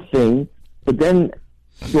one thing, but then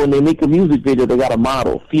when they make a music video, they got a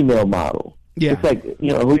model, female model. Yeah. It's like, who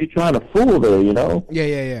are you trying to fool there,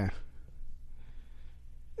 Yeah.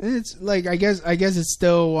 It's like, I guess it's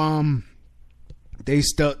still, they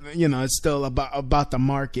still, it's still about the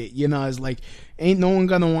market. It's like, ain't no one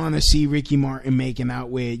gonna want to see Ricky Martin making out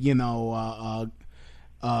with, what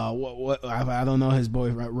I don't know his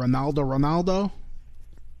boyfriend, Ronaldo.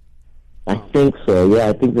 I think so. Yeah,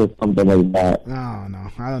 I think there's something like that. No,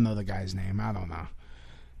 I don't know the guy's name. I don't know.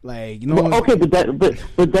 Like, okay, but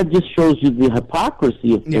that just shows you the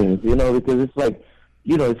hypocrisy of things, because it's like,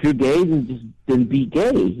 if you're gay, then be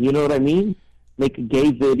gay. You know what I mean? Make a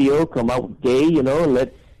gay video, come out gay.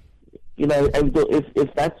 Let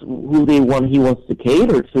if that's who he wants to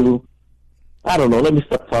cater to. I don't know. Let me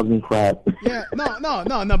stop talking crap. Yeah,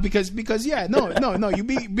 no, because you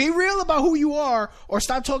be real about who you are, or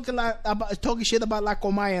stop talking shit about La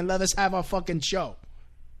Comay and let us have our fucking show,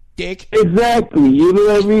 dick. Exactly. You know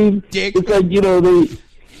what I mean? Dick. It's like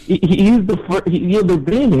they're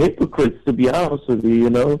being hypocrites, to be honest with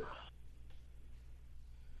you.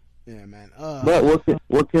 Yeah, man. But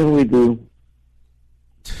what can we do?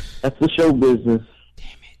 That's the show business.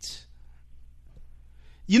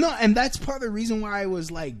 And that's part of the reason why I was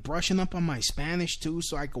like brushing up on my Spanish too,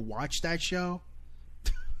 so I could watch that show.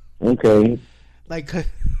 Okay. Like,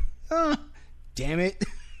 damn it.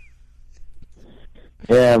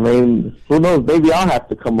 Yeah, I mean, who knows? Maybe I'll have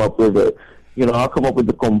to come up with I'll come up with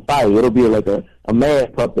the compay. It'll be like a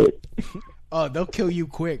man puppet. Oh, they'll kill you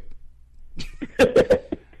quick.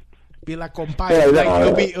 Be like compay. Yeah,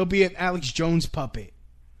 like, it'll be an Alex Jones puppet.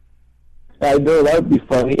 I know, that would be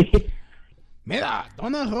funny. Mira,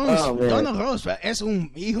 Donald Roosevelt es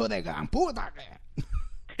un hijo de gran puta.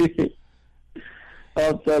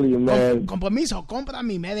 I'll tell you, man. Con permiso, compra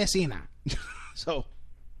mi medicina. So,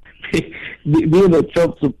 being a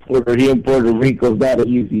Trump supporter here in Puerto Rico is not an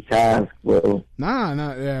easy task, bro.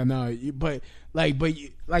 But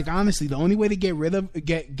honestly, the only way to get rid of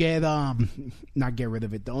not get rid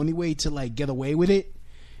of it. The only way to like get away with it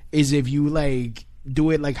is if you like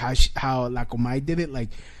do it like how La Comay did it, like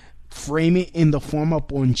frame it in the form of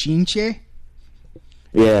ponchinche.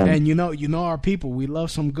 Yeah. And you know our people, we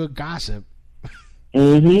love some good gossip.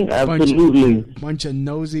 Absolutely. Bunch of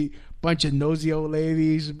nosy old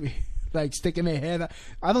ladies like sticking their head out.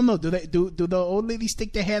 I don't know, do the old ladies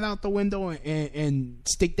stick their head out the window and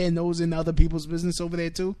stick their nose in other people's business over there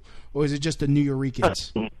too? Or is it just the New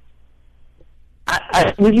Yorkers?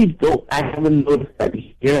 I really don't. I haven't noticed that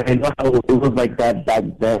here. I know how it was like that back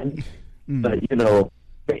then. But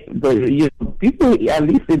people, at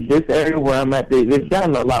least in this area where I'm at, they've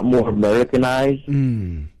gotten a lot more Americanized.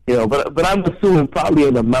 But I'm assuming probably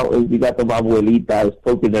in the mountains you got the abuelitas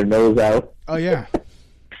poking their nose out. Oh yeah.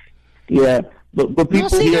 Yeah, but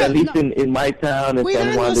people here, at least in my town in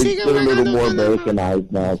San Juan, they're still a little more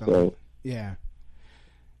Americanized now. So yeah.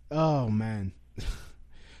 Oh man.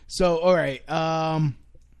 So all right.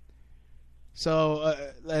 So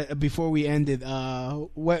before we end it,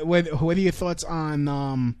 what are your thoughts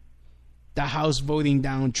on the House voting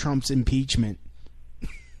down Trump's impeachment?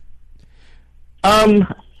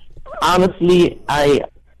 Honestly, I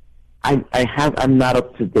I'm not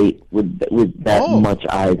up to date with that much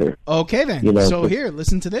either. Okay then. So here,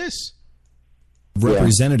 listen to this.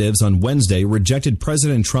 Representatives on Wednesday rejected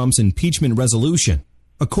President Trump's impeachment resolution.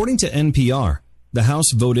 According to NPR, the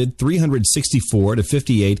House voted 364 to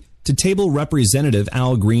 58 to table Representative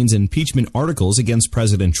Al Green's impeachment articles against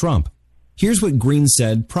President Trump. Here's what Green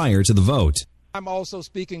said prior to the vote. I'm also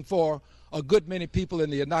speaking for a good many people in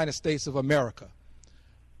the United States of America.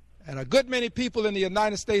 And a good many people in the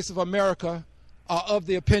United States of America are of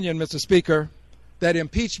the opinion, Mr. Speaker, that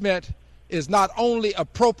impeachment is not only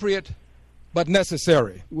appropriate, but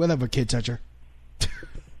necessary. Whatever, kid toucher.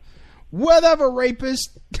 Whatever,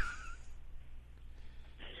 rapist.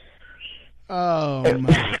 Oh,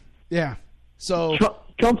 man. Yeah. So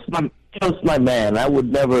Trump's my man. I would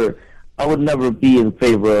never be in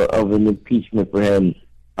favor of an impeachment for him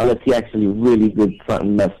unless he actually really did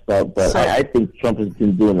something messed up. But I think Trump has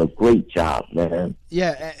been doing a great job, man.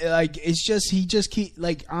 Yeah, like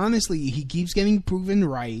honestly, he keeps getting proven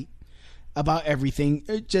right about everything.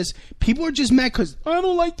 People are just mad because I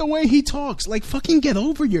don't like the way he talks. Like, fucking get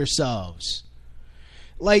over yourselves.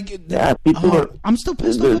 Like, yeah, I'm still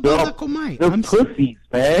pissed off about Lacomay. I'm pussies,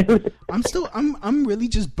 man. I'm really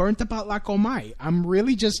just burnt about Lacomay. I'm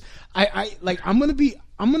really just, I'm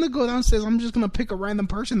gonna go downstairs. I'm just gonna pick a random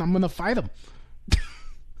person. I'm gonna fight him.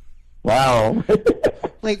 Wow.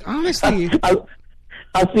 Like, honestly,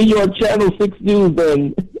 I'll see you on Channel 6 News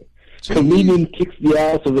then. Comedian kicks the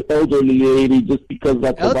ass of an elderly lady just because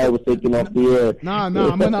Lacomay was taken off the air. No,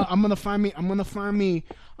 I'm gonna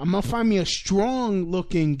find me a strong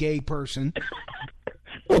looking gay person.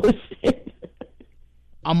 Oh, shit.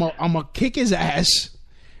 I'm gonna kick his ass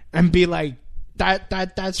and be like,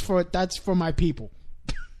 that's for my people.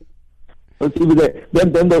 Let's see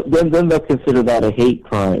then they'll consider that a hate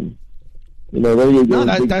crime.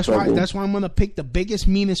 That's why I'm gonna pick the biggest,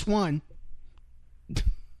 meanest one.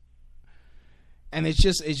 And it's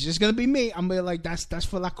just gonna be me. I'm gonna be like, that's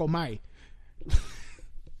for Lacomay.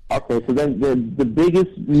 Okay, so then the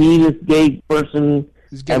biggest, meanest gay person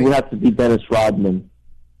would have to be Dennis Rodman.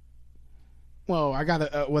 Well, I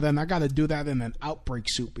gotta do that in an outbreak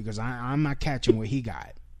suit because I'm not catching what he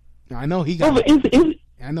got. I know he got.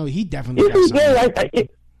 I know he definitely got something.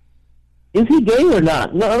 Is he gay or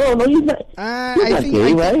not? No, he's not.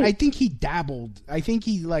 I think he dabbled. I think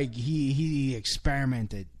he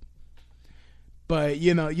experimented. But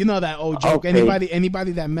you know that old joke. Okay.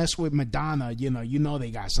 Anybody that messed with Madonna, you know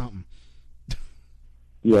they got something.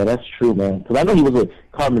 Yeah, that's true, man. Because I know he was with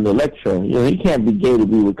Carmen Electra. He can't be gay to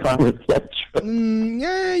be with Carmen Electra.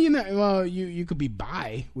 Yeah, well, you could be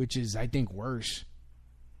bi, which is I think worse.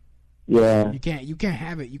 Yeah. You can't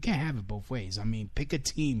have it. You can't have it both ways. I mean, pick a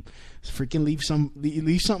team. Freaking leave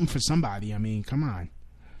something for somebody. I mean, come on.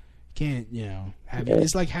 Can't have it.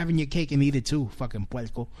 It's like having your cake and eat it too. Fucking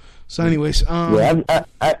puerco. So, anyways, I've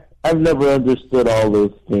never understood all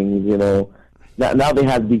those things. Now they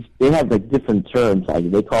have like different terms. Like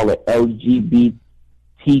they call it LGBTQ,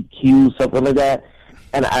 something like that.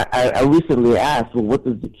 And I recently asked, well, what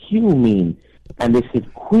does the Q mean? And they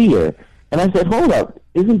said queer. And I said, hold up,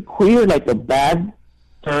 isn't queer like a bad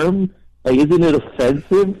term? Like, isn't it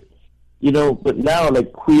offensive? But now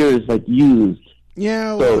like queer is like used.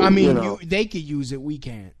 Yeah, well, so, I mean, they could use it. We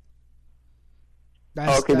can't.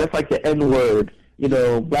 That's like the N-word.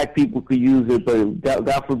 Black people could use it, but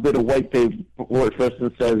God forbid a white person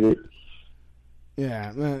says it.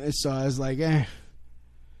 Yeah, man, it's like, I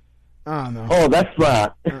don't know. Oh, that's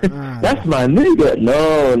my nigga.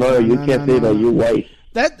 No, you can't say that. You're white.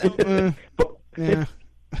 Yeah.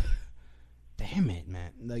 Damn it,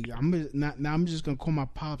 man. Like, I'm just gonna call my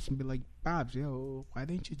pops and be like, Pops, yo, why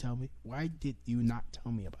didn't you tell me? Why did you not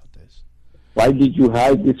tell me about this? Why did you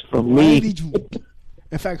hide this from me?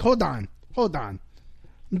 In fact, hold on. I'm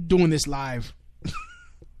doing this live.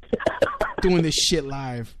 Doing this shit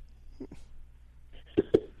live.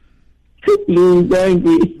 He's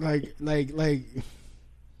angry. Like.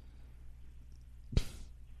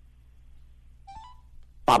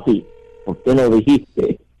 Papi, ¿por qué no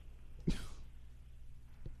dijiste?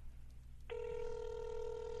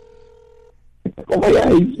 Oh my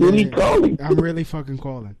God, he's really calling. I'm really fucking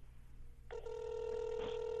calling.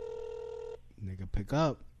 Nigga, pick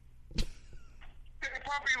up. Hey,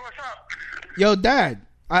 Papi, what's up? Yo, Dad,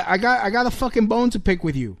 I got a fucking bone to pick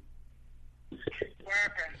with you. What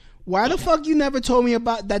happened? Why the fuck you never told me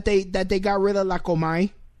about that they got rid of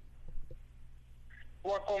Lacomay?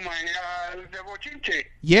 What Comay? The bochinche?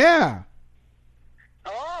 Yeah.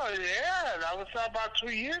 Oh, yeah. That was about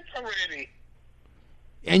 2 years already.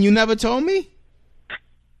 And you never told me?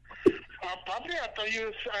 Papi, I thought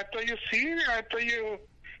you seen it. I thought you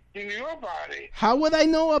You knew about it. How would I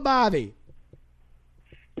know about it?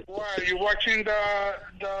 Why, you watching the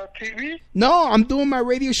TV? No, I'm doing my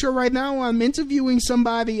radio show right now. I'm interviewing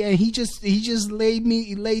somebody, and he just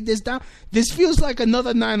laid this down. This feels like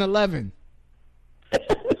another 9/11.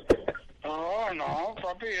 Oh no,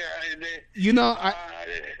 papi. You know,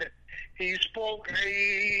 he spoke.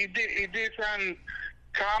 He did some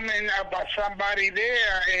comment about somebody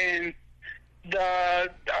there, and a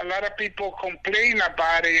lot of people complain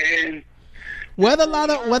about it. And with a lot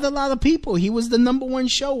of people, he was the #1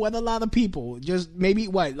 show. With a lot of people, just maybe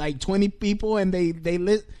like 20 people, and they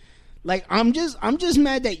lit. Like I'm just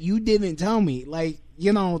mad that you didn't tell me. Like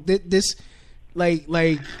this, like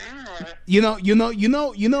when you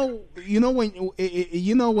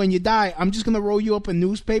die, I'm just gonna roll you up a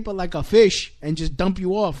newspaper like a fish and just dump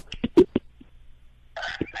you off.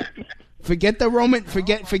 Forget the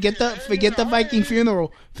Viking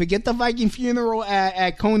funeral. Forget the Viking funeral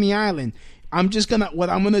at Coney Island. I'm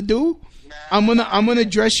gonna do. I'm gonna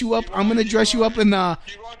dress you up. I'm gonna dress you up in You're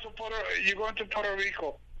going to Puerto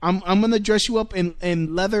Rico. I'm gonna dress you up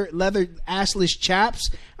in leather assless chaps.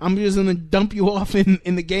 I'm just gonna dump you off in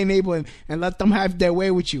the gay neighborhood and let them have their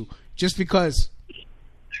way with you, just because.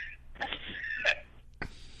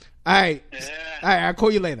 All right, I'll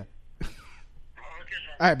call you later.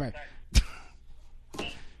 All right, bye.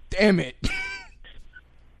 Damn it.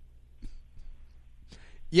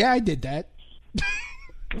 Yeah, I did that.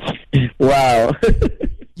 Wow.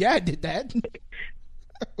 Yeah, I did that.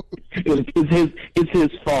 It's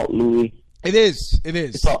his fault, Louis. It is.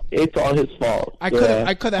 It's all his fault. I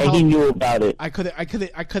could have. And he knew about it. I could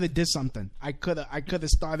have did something. I could have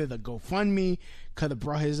started a GoFundMe. Could have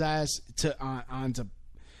brought his ass onto,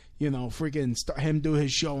 freaking start him do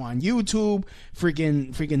his show on YouTube.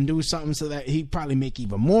 Freaking do something so that he'd probably make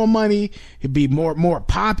even more money. He'd be more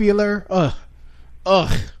popular. Ugh.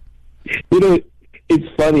 It's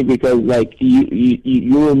funny because like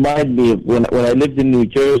you remind me of when I lived in New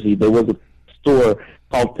Jersey. There was a store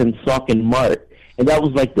called Pennsauken Mart, and that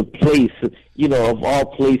was like the place, of all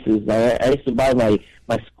places. I used to buy my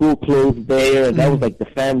school clothes there, and that was like the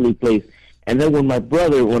family place. And then when I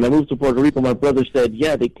moved to Puerto Rico, my brother said,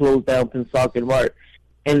 yeah, they closed down Pennsauken Mart.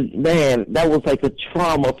 And man, that was like a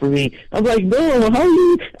trauma for me. I'm like, no,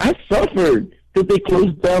 I suffered because they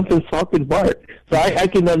closed down Pennsauken Mart. So I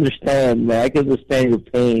can understand, man. I can understand your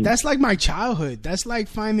pain. That's like my childhood. That's like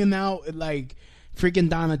finding out, like, freaking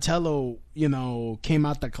Donatello, came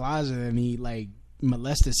out the closet and he, like,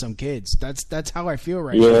 molested some kids. That's how I feel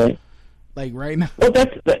right now. Like, right now. Well,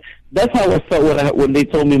 that's how I felt when they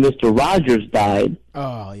told me Mr. Rogers died.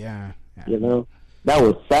 Oh, yeah. That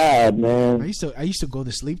was sad, man. I used to go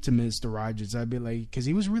to sleep to Mr. Rogers. I'd be like, because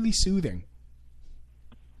he was really soothing.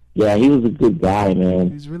 Yeah, he was a good guy, man.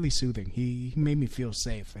 He was really soothing. He made me feel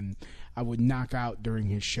safe, and I would knock out during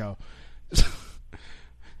his show.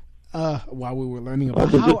 While we were learning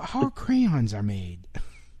about how crayons are made.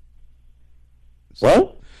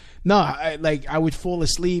 What? No, I would fall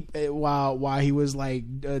asleep while he was like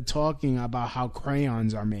talking about how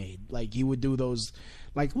crayons are made. Like he would do those.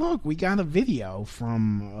 Like, look, we got a video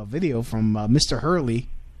from Mr. Hurley,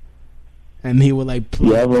 and he would like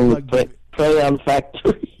plug Crayon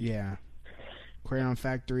Factory. Yeah, Crayon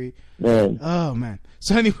Factory. Man. Oh man.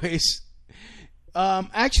 So, anyways,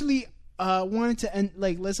 actually, wanted to end.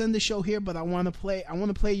 Like, let's end the show here, but I want to play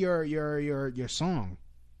your song.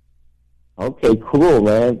 Okay, cool,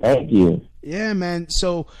 man. Thank you. Yeah, man.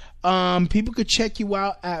 So, people could check you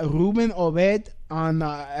out at Ruben Obed on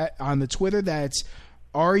the Twitter. That's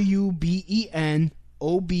RUBEN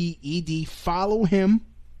OBED. Follow him.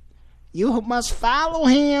 You must follow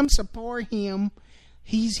him, support him.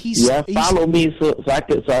 He's follow me so I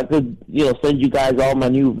could send you guys all my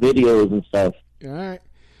new videos and stuff. All right.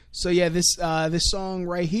 So yeah, this song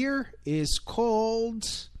right here is called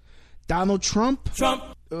Donald Trump.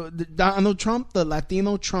 Donald Trump, the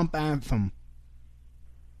Latino Trump anthem.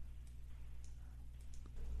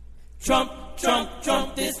 Trump, Trump,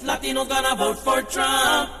 Trump, this Latino gonna vote for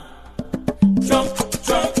Trump. Trump,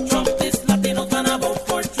 Trump, Trump, this Latino gonna vote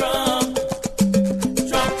for Trump.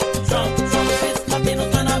 Trump, Trump, Trump, this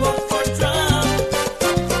Latino gonna vote for Trump.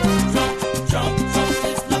 Trump, Trump, Trump,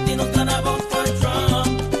 this Latino gonna vote for Trump.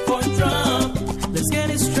 Let's get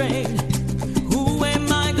it straight. Who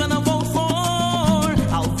am I gonna vote for?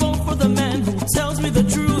 I'll vote for the man who tells me the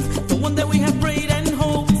truth, the one that we have prayed and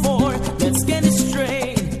hoped for. Let's get it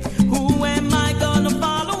straight. Who am I gonna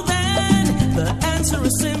follow then? The answer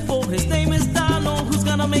is simple. His name is Donald.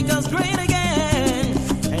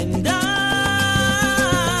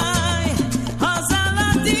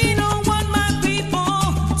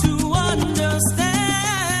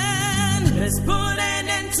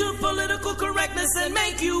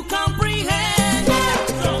 make you comprehend.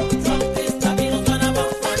 Trump, Trump, this Latino gonna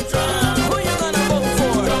vote for Trump. Who you gonna vote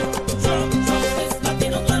for? Trump, Trump, this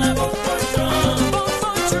Latino gonna vote for Trump. Vote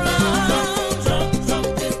for Trump. Trump, Trump,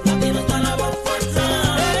 this Latino gonna vote for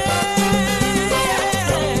Trump.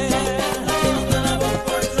 Latino gonna vote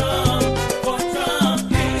for Trump. For Trump.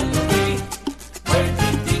 Hillary, where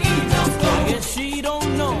did the emails go? I guess she don't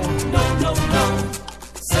know. No, no, no.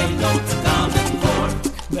 Say no to Common Core.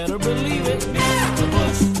 Better believe it, Mr.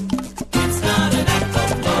 Bush. It's not an act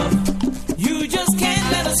of love. You just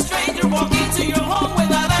can't let a stranger walk into your home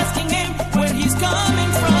without asking him where he's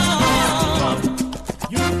coming from.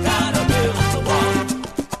 You gotta build the wall.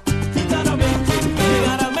 You gotta make it big. You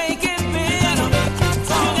gotta make it big. You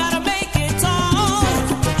gotta make it tall.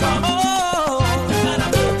 Oh, you gotta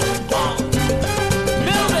build the wall.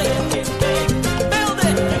 Build it. Make it big. Build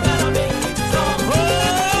it. You gotta make it strong.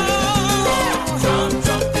 Oh, Trump,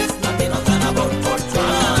 Trump, this Latino gonna vote for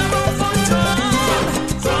Trump. Vote for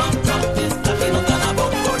Trump. Trump, Trump, this Latino gonna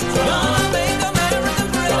vote for Trump. Gonna make America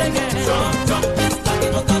great again. Trump, Trump, this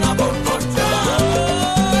Latino gonna vote for Trump.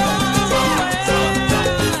 Trump, Trump,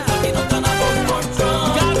 this Latino gonna vote for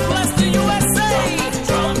Trump. God bless the USA.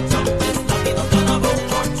 Trump, Trump, this Latino gonna vote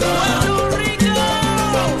for Trump. Puerto Rico.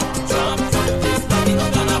 Trump, Trump, this Latino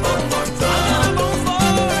gonna vote for Trump. Gonna vote for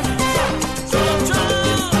Trump, Trump,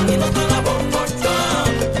 Latino gonna vote for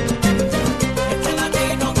Trump. Este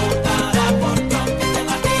latino votará por Trump. Este latino votará por Trump.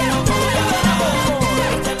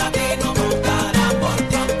 Este latino votará por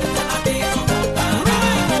Trump. Este latino votará. Este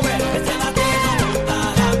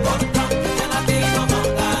latino votará por Trump. Este latino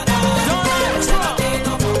votará. Donald Trump. Este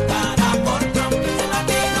latino votará por Trump. Este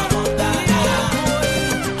latino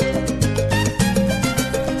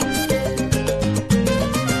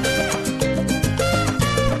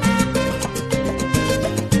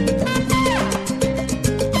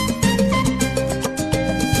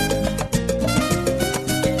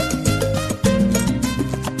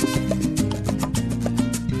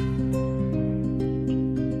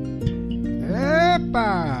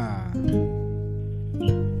Epa!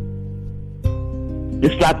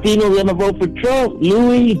 This Latino gonna vote for Trump,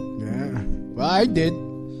 Louis. Yeah. Well, I did.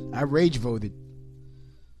 I rage voted.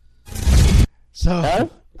 So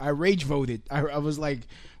I rage voted. I was like,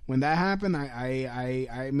 when that happened,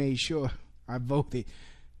 I made sure I voted.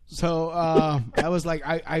 So I was like,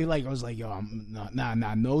 I was like, yo, I'm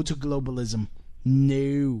no to globalism,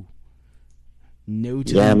 no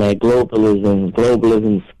to Yeah, man,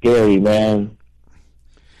 globalism's scary, man.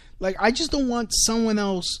 Like, I just don't want someone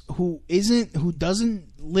else who doesn't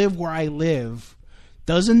live where I live,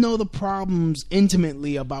 doesn't know the problems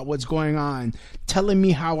intimately about what's going on, telling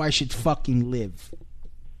me how I should fucking live.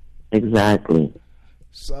 Exactly.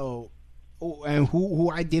 So, and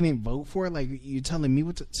who I didn't vote for, like, you're telling me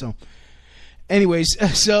what to, so. Anyways,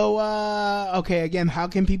 so, okay, again, how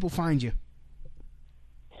can people find you?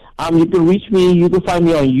 You can reach me, you can find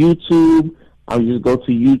me on YouTube. Just go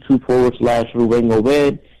to YouTube.com/Ruben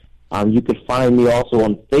Obed. You could find me also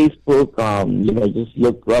on Facebook. Just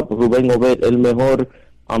look up Ruben Obed El Mejor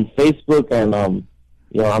on Facebook, and I'm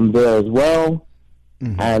there as well.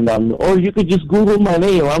 Mm-hmm. And or you could just Google my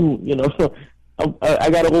name. I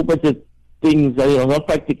got a whole bunch of things. I'm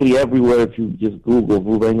practically everywhere. If you just Google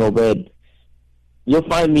Ruben Obed, you'll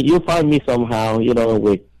find me. You'll find me somehow.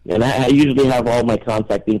 And I usually have all my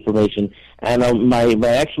contact information. And my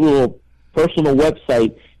actual personal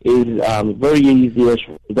website is very easy. It's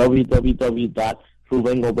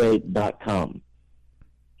www.rubenobed.com.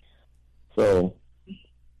 So,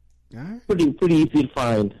 right. pretty easy to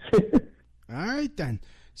find. All right, then.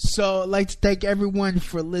 So I'd like to thank everyone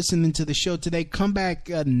for listening to the show today. Come back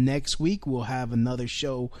next week. We'll have another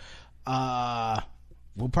show.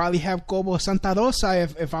 We'll probably have Cobo Santa Rosa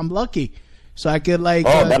if I'm lucky. So I could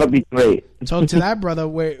that'll be great. Talk to that brother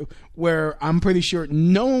where I'm pretty sure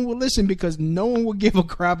no one will listen because no one will give a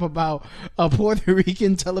crap about a Puerto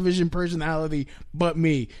Rican television personality but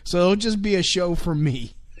me. So it'll just be a show for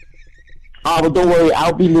me. Oh, but don't worry,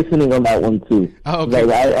 I'll be listening on that one too. Oh, okay.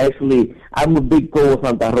 I'm a big Cobo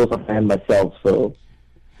Santa Rosa fan myself, so.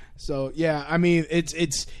 So yeah, I mean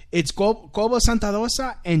it's Cobo Santa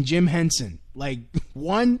Rosa and Jim Henson, like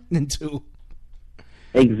 1 and 2.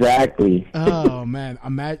 Exactly. Oh man,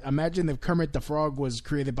 imagine if Kermit the Frog was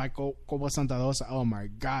created by Cobo Santa Rosa. Oh my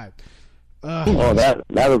God. That would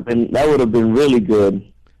have been really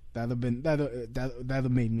good. That'd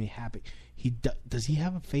have made me happy. Does he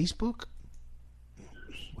have a Facebook?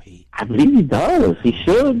 Wait, I believe he does. He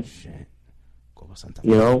should. Shit. Cobo Santa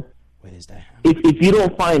Rosa. Where is that? If you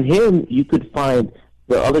don't find him, you could find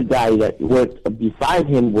the other guy that worked beside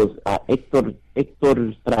him was Héctor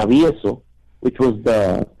Travieso. which was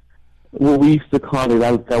what we used to call it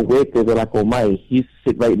alcahuete de la Comay. He used to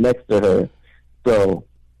sit right next to her. So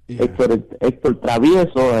Hector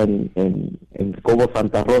Travieso and Cobo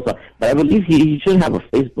Santa Rosa. But I believe he should have a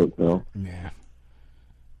Facebook, though. Yeah.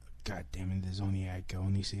 God damn it! There's only I can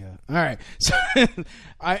only see her. All right, so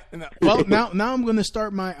now I'm gonna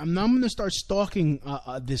start stalking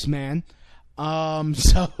this man.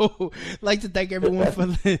 So like to thank everyone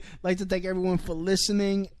for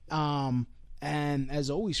listening. And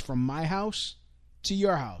as always, from my house to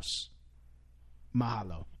your house,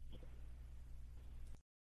 mahalo.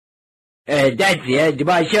 That's the end of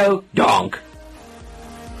my show. Donk.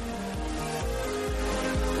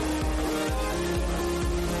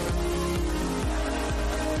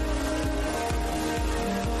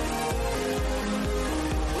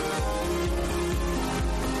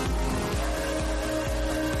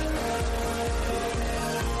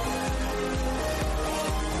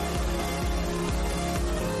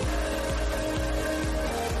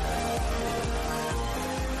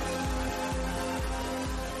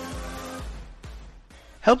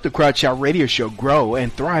 Help the Crowd Shout Radio Show grow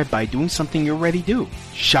and thrive by doing something you already do.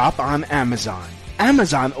 Shop on Amazon.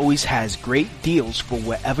 Amazon always has great deals for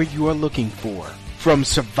whatever you are looking for. From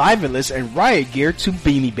survivalists and riot gear to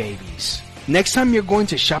beanie babies. Next time you're going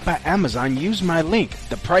to shop at Amazon, use my link.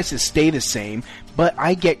 The prices stay the same, but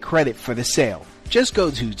I get credit for the sale. Just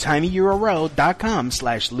go to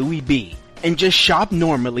tinyurl.com/LouisB and just shop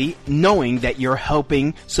normally, knowing that you're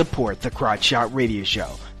helping support the Crowd Shout Radio Show.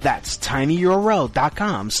 That's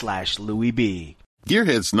tinyurl.com/LouisB.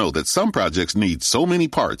 Gearheads know that some projects need so many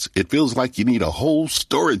parts, it feels like you need a whole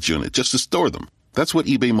storage unit just to store them. That's what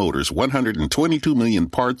eBay Motors' 122 million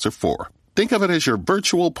parts are for. Think of it as your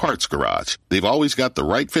virtual parts garage. They've always got the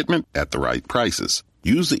right fitment at the right prices.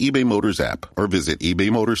 Use the eBay Motors app or visit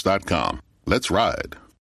ebaymotors.com. Let's ride.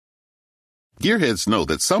 Gearheads know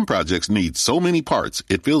that some projects need so many parts,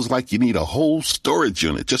 it feels like you need a whole storage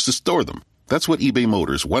unit just to store them. That's what eBay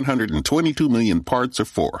Motors' 122 million parts are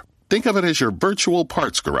for. Think of it as your virtual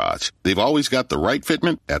parts garage. They've always got the right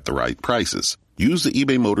fitment at the right prices. Use the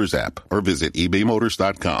eBay Motors app or visit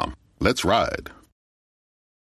ebaymotors.com. Let's ride.